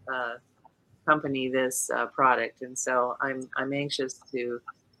company, this product, and so I'm anxious to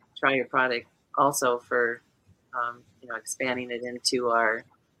try your product also for expanding it into our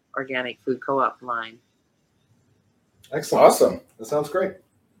organic food co-op line. Excellent. Awesome. That sounds great.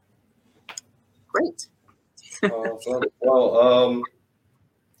 Great. Well,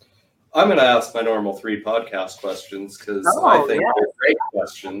 I'm going to ask my normal 3 podcast questions because I think they're great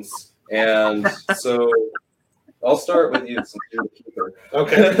questions. And so I'll start with you since you're the keeper.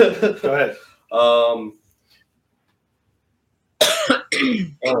 Okay. Go ahead.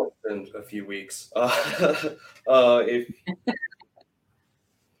 It's been a few weeks.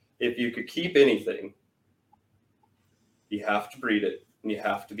 If you could keep anything, you have to breed it and you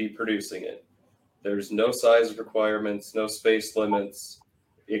have to be producing it. There's no size requirements, no space limits.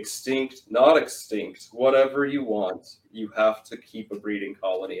 Extinct, not extinct, whatever you want, you have to keep a breeding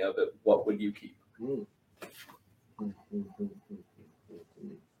colony of it. What would you keep?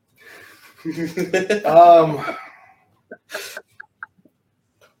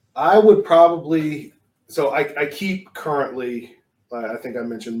 I would probably, so I keep currently, I think I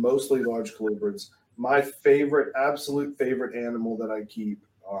mentioned mostly large colubrids. My absolute favorite animal that I keep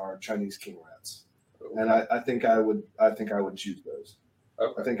are Chinese king rats. And I think I would choose those.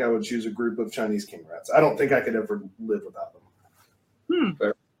 Okay. I think I would choose a group of Chinese king rats. I don't think I could ever live without them.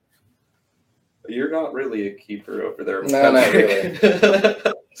 Fair. You're not really a keeper over there. No, not really.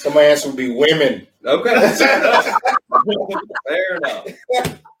 So my answer would be women. Okay. Fair enough.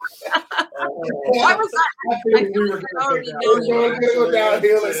 Why was that? We were going to go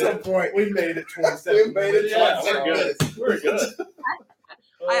downhill at some point. We made it 27. We're good.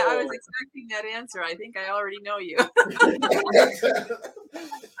 I was expecting that answer. I think I already know you.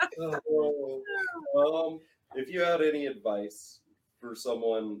 If you had any advice for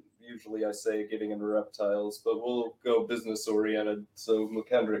someone, usually I say getting into reptiles, but we'll go business oriented so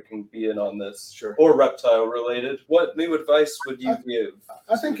McKendrick can be in on this. Sure. Or reptile related. What new advice would you give?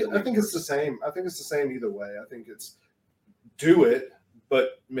 I think it's the same. I think it's the same either way. I think it's do it,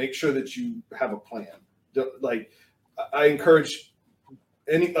 but make sure that you have a plan. Like I encourage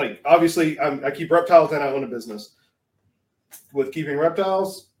obviously I keep reptiles and I own a business. With keeping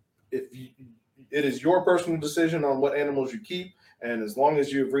reptiles, it is your personal decision on what animals you keep, and as long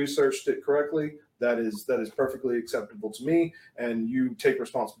as you've researched it correctly, that is perfectly acceptable to me, and you take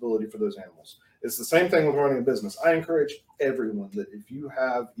responsibility for those animals. It's the same thing with running a business. I encourage everyone that if you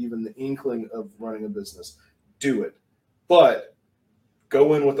have even the inkling of running a business, do it. But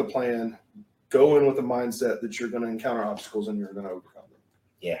go in with a plan, go in with a mindset that you're going to encounter obstacles and you're going to overcome them.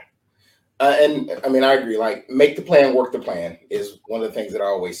 Yeah. And I mean, I agree. Like, make the plan, work the plan is one of the things that I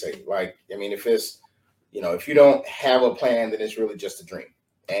always say. Like, I mean, if you don't have a plan, then it's really just a dream.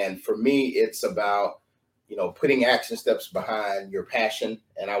 And for me, it's about, putting action steps behind your passion.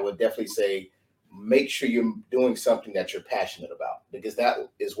 And I would definitely say, make sure you're doing something that you're passionate about, because that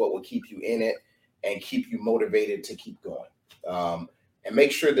is what will keep you in it and keep you motivated to keep going. And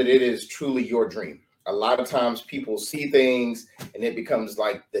make sure that it is truly your dream. A lot of times people see things and it becomes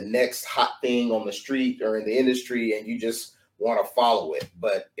like the next hot thing on the street or in the industry, and you just want to follow it.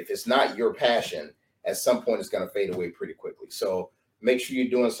 But if it's not your passion, at some point it's going to fade away pretty quickly. So make sure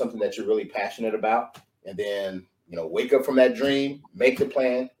you're doing something that you're really passionate about, and then, wake up from that dream, make the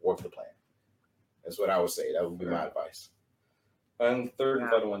plan, work the plan. That's what I would say. That would be my advice. And third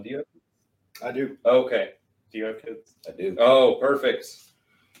and final one, do you have kids? I do. Okay. Do you have kids? I do. Oh, perfect.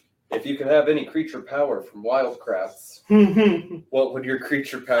 If you could have any creature power from Wildcrafts, what would your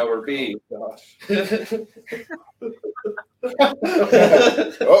creature power be? Gosh. Let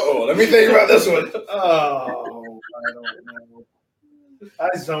me think about this one. Oh, I don't know. I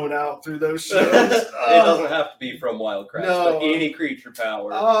zone out through those shows. It doesn't have to be from Wildcrafts, No. but any creature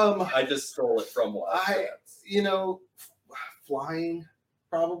power. I just stole it from Wildcrafts. Flying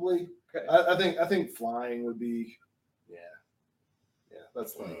probably. Okay. I think flying would be. Yeah,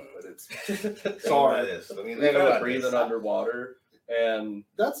 that's funny, but it's sorry. Breathing underwater, and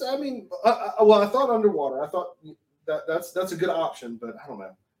that's. I mean, I thought underwater. I thought that's a good option, but I don't know.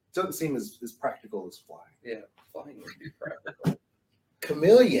 It doesn't seem as practical as flying. Yeah, flying would be practical.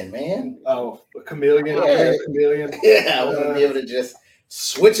 Chameleon, man. Oh, a chameleon. Yeah. A chameleon. Yeah, I want to be able to just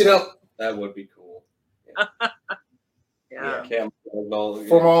switch it up. That would be cool. Yeah.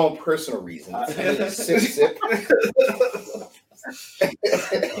 For my own personal reasons. Sip.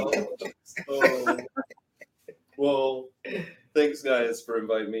 Well, thanks, guys, for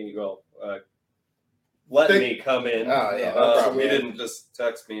inviting me. Well, letting me come in. Oh, yeah. No problem, you didn't just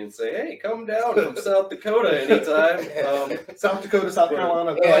text me and say, hey, come down from South Dakota anytime. South Dakota, South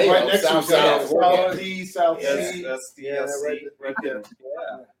Carolina. Yeah, right next to South. South. Yes, right there.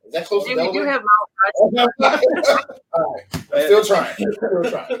 Yeah. Is that close to We do Delaware? have All right. I'm still trying.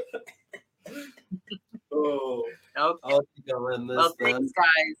 Oh, okay. I'll keep going this. Well, thanks,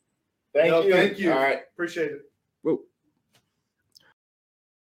 guys. Thank you. All right. Appreciate it. Whoa.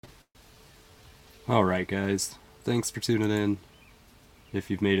 All right, guys. Thanks for tuning in. If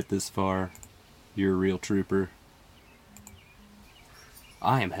you've made it this far, you're a real trooper.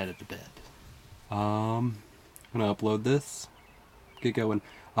 I am headed to bed. I'm gonna upload this. Get going.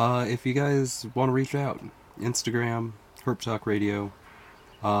 If you guys want to reach out, Instagram, Herp Talk Radio.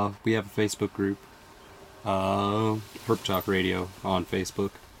 We have a Facebook group. Herp Talk Radio on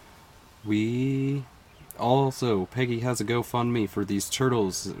Facebook. We also, Peggy has a GoFundMe for these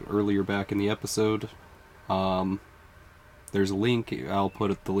turtles earlier back in the episode. There's a link. I'll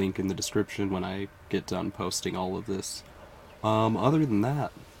put the link in the description when I get done posting all of this. Other than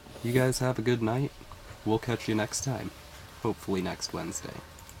that, you guys have a good night. We'll catch you next time. Hopefully next Wednesday.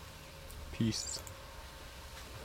 Peace.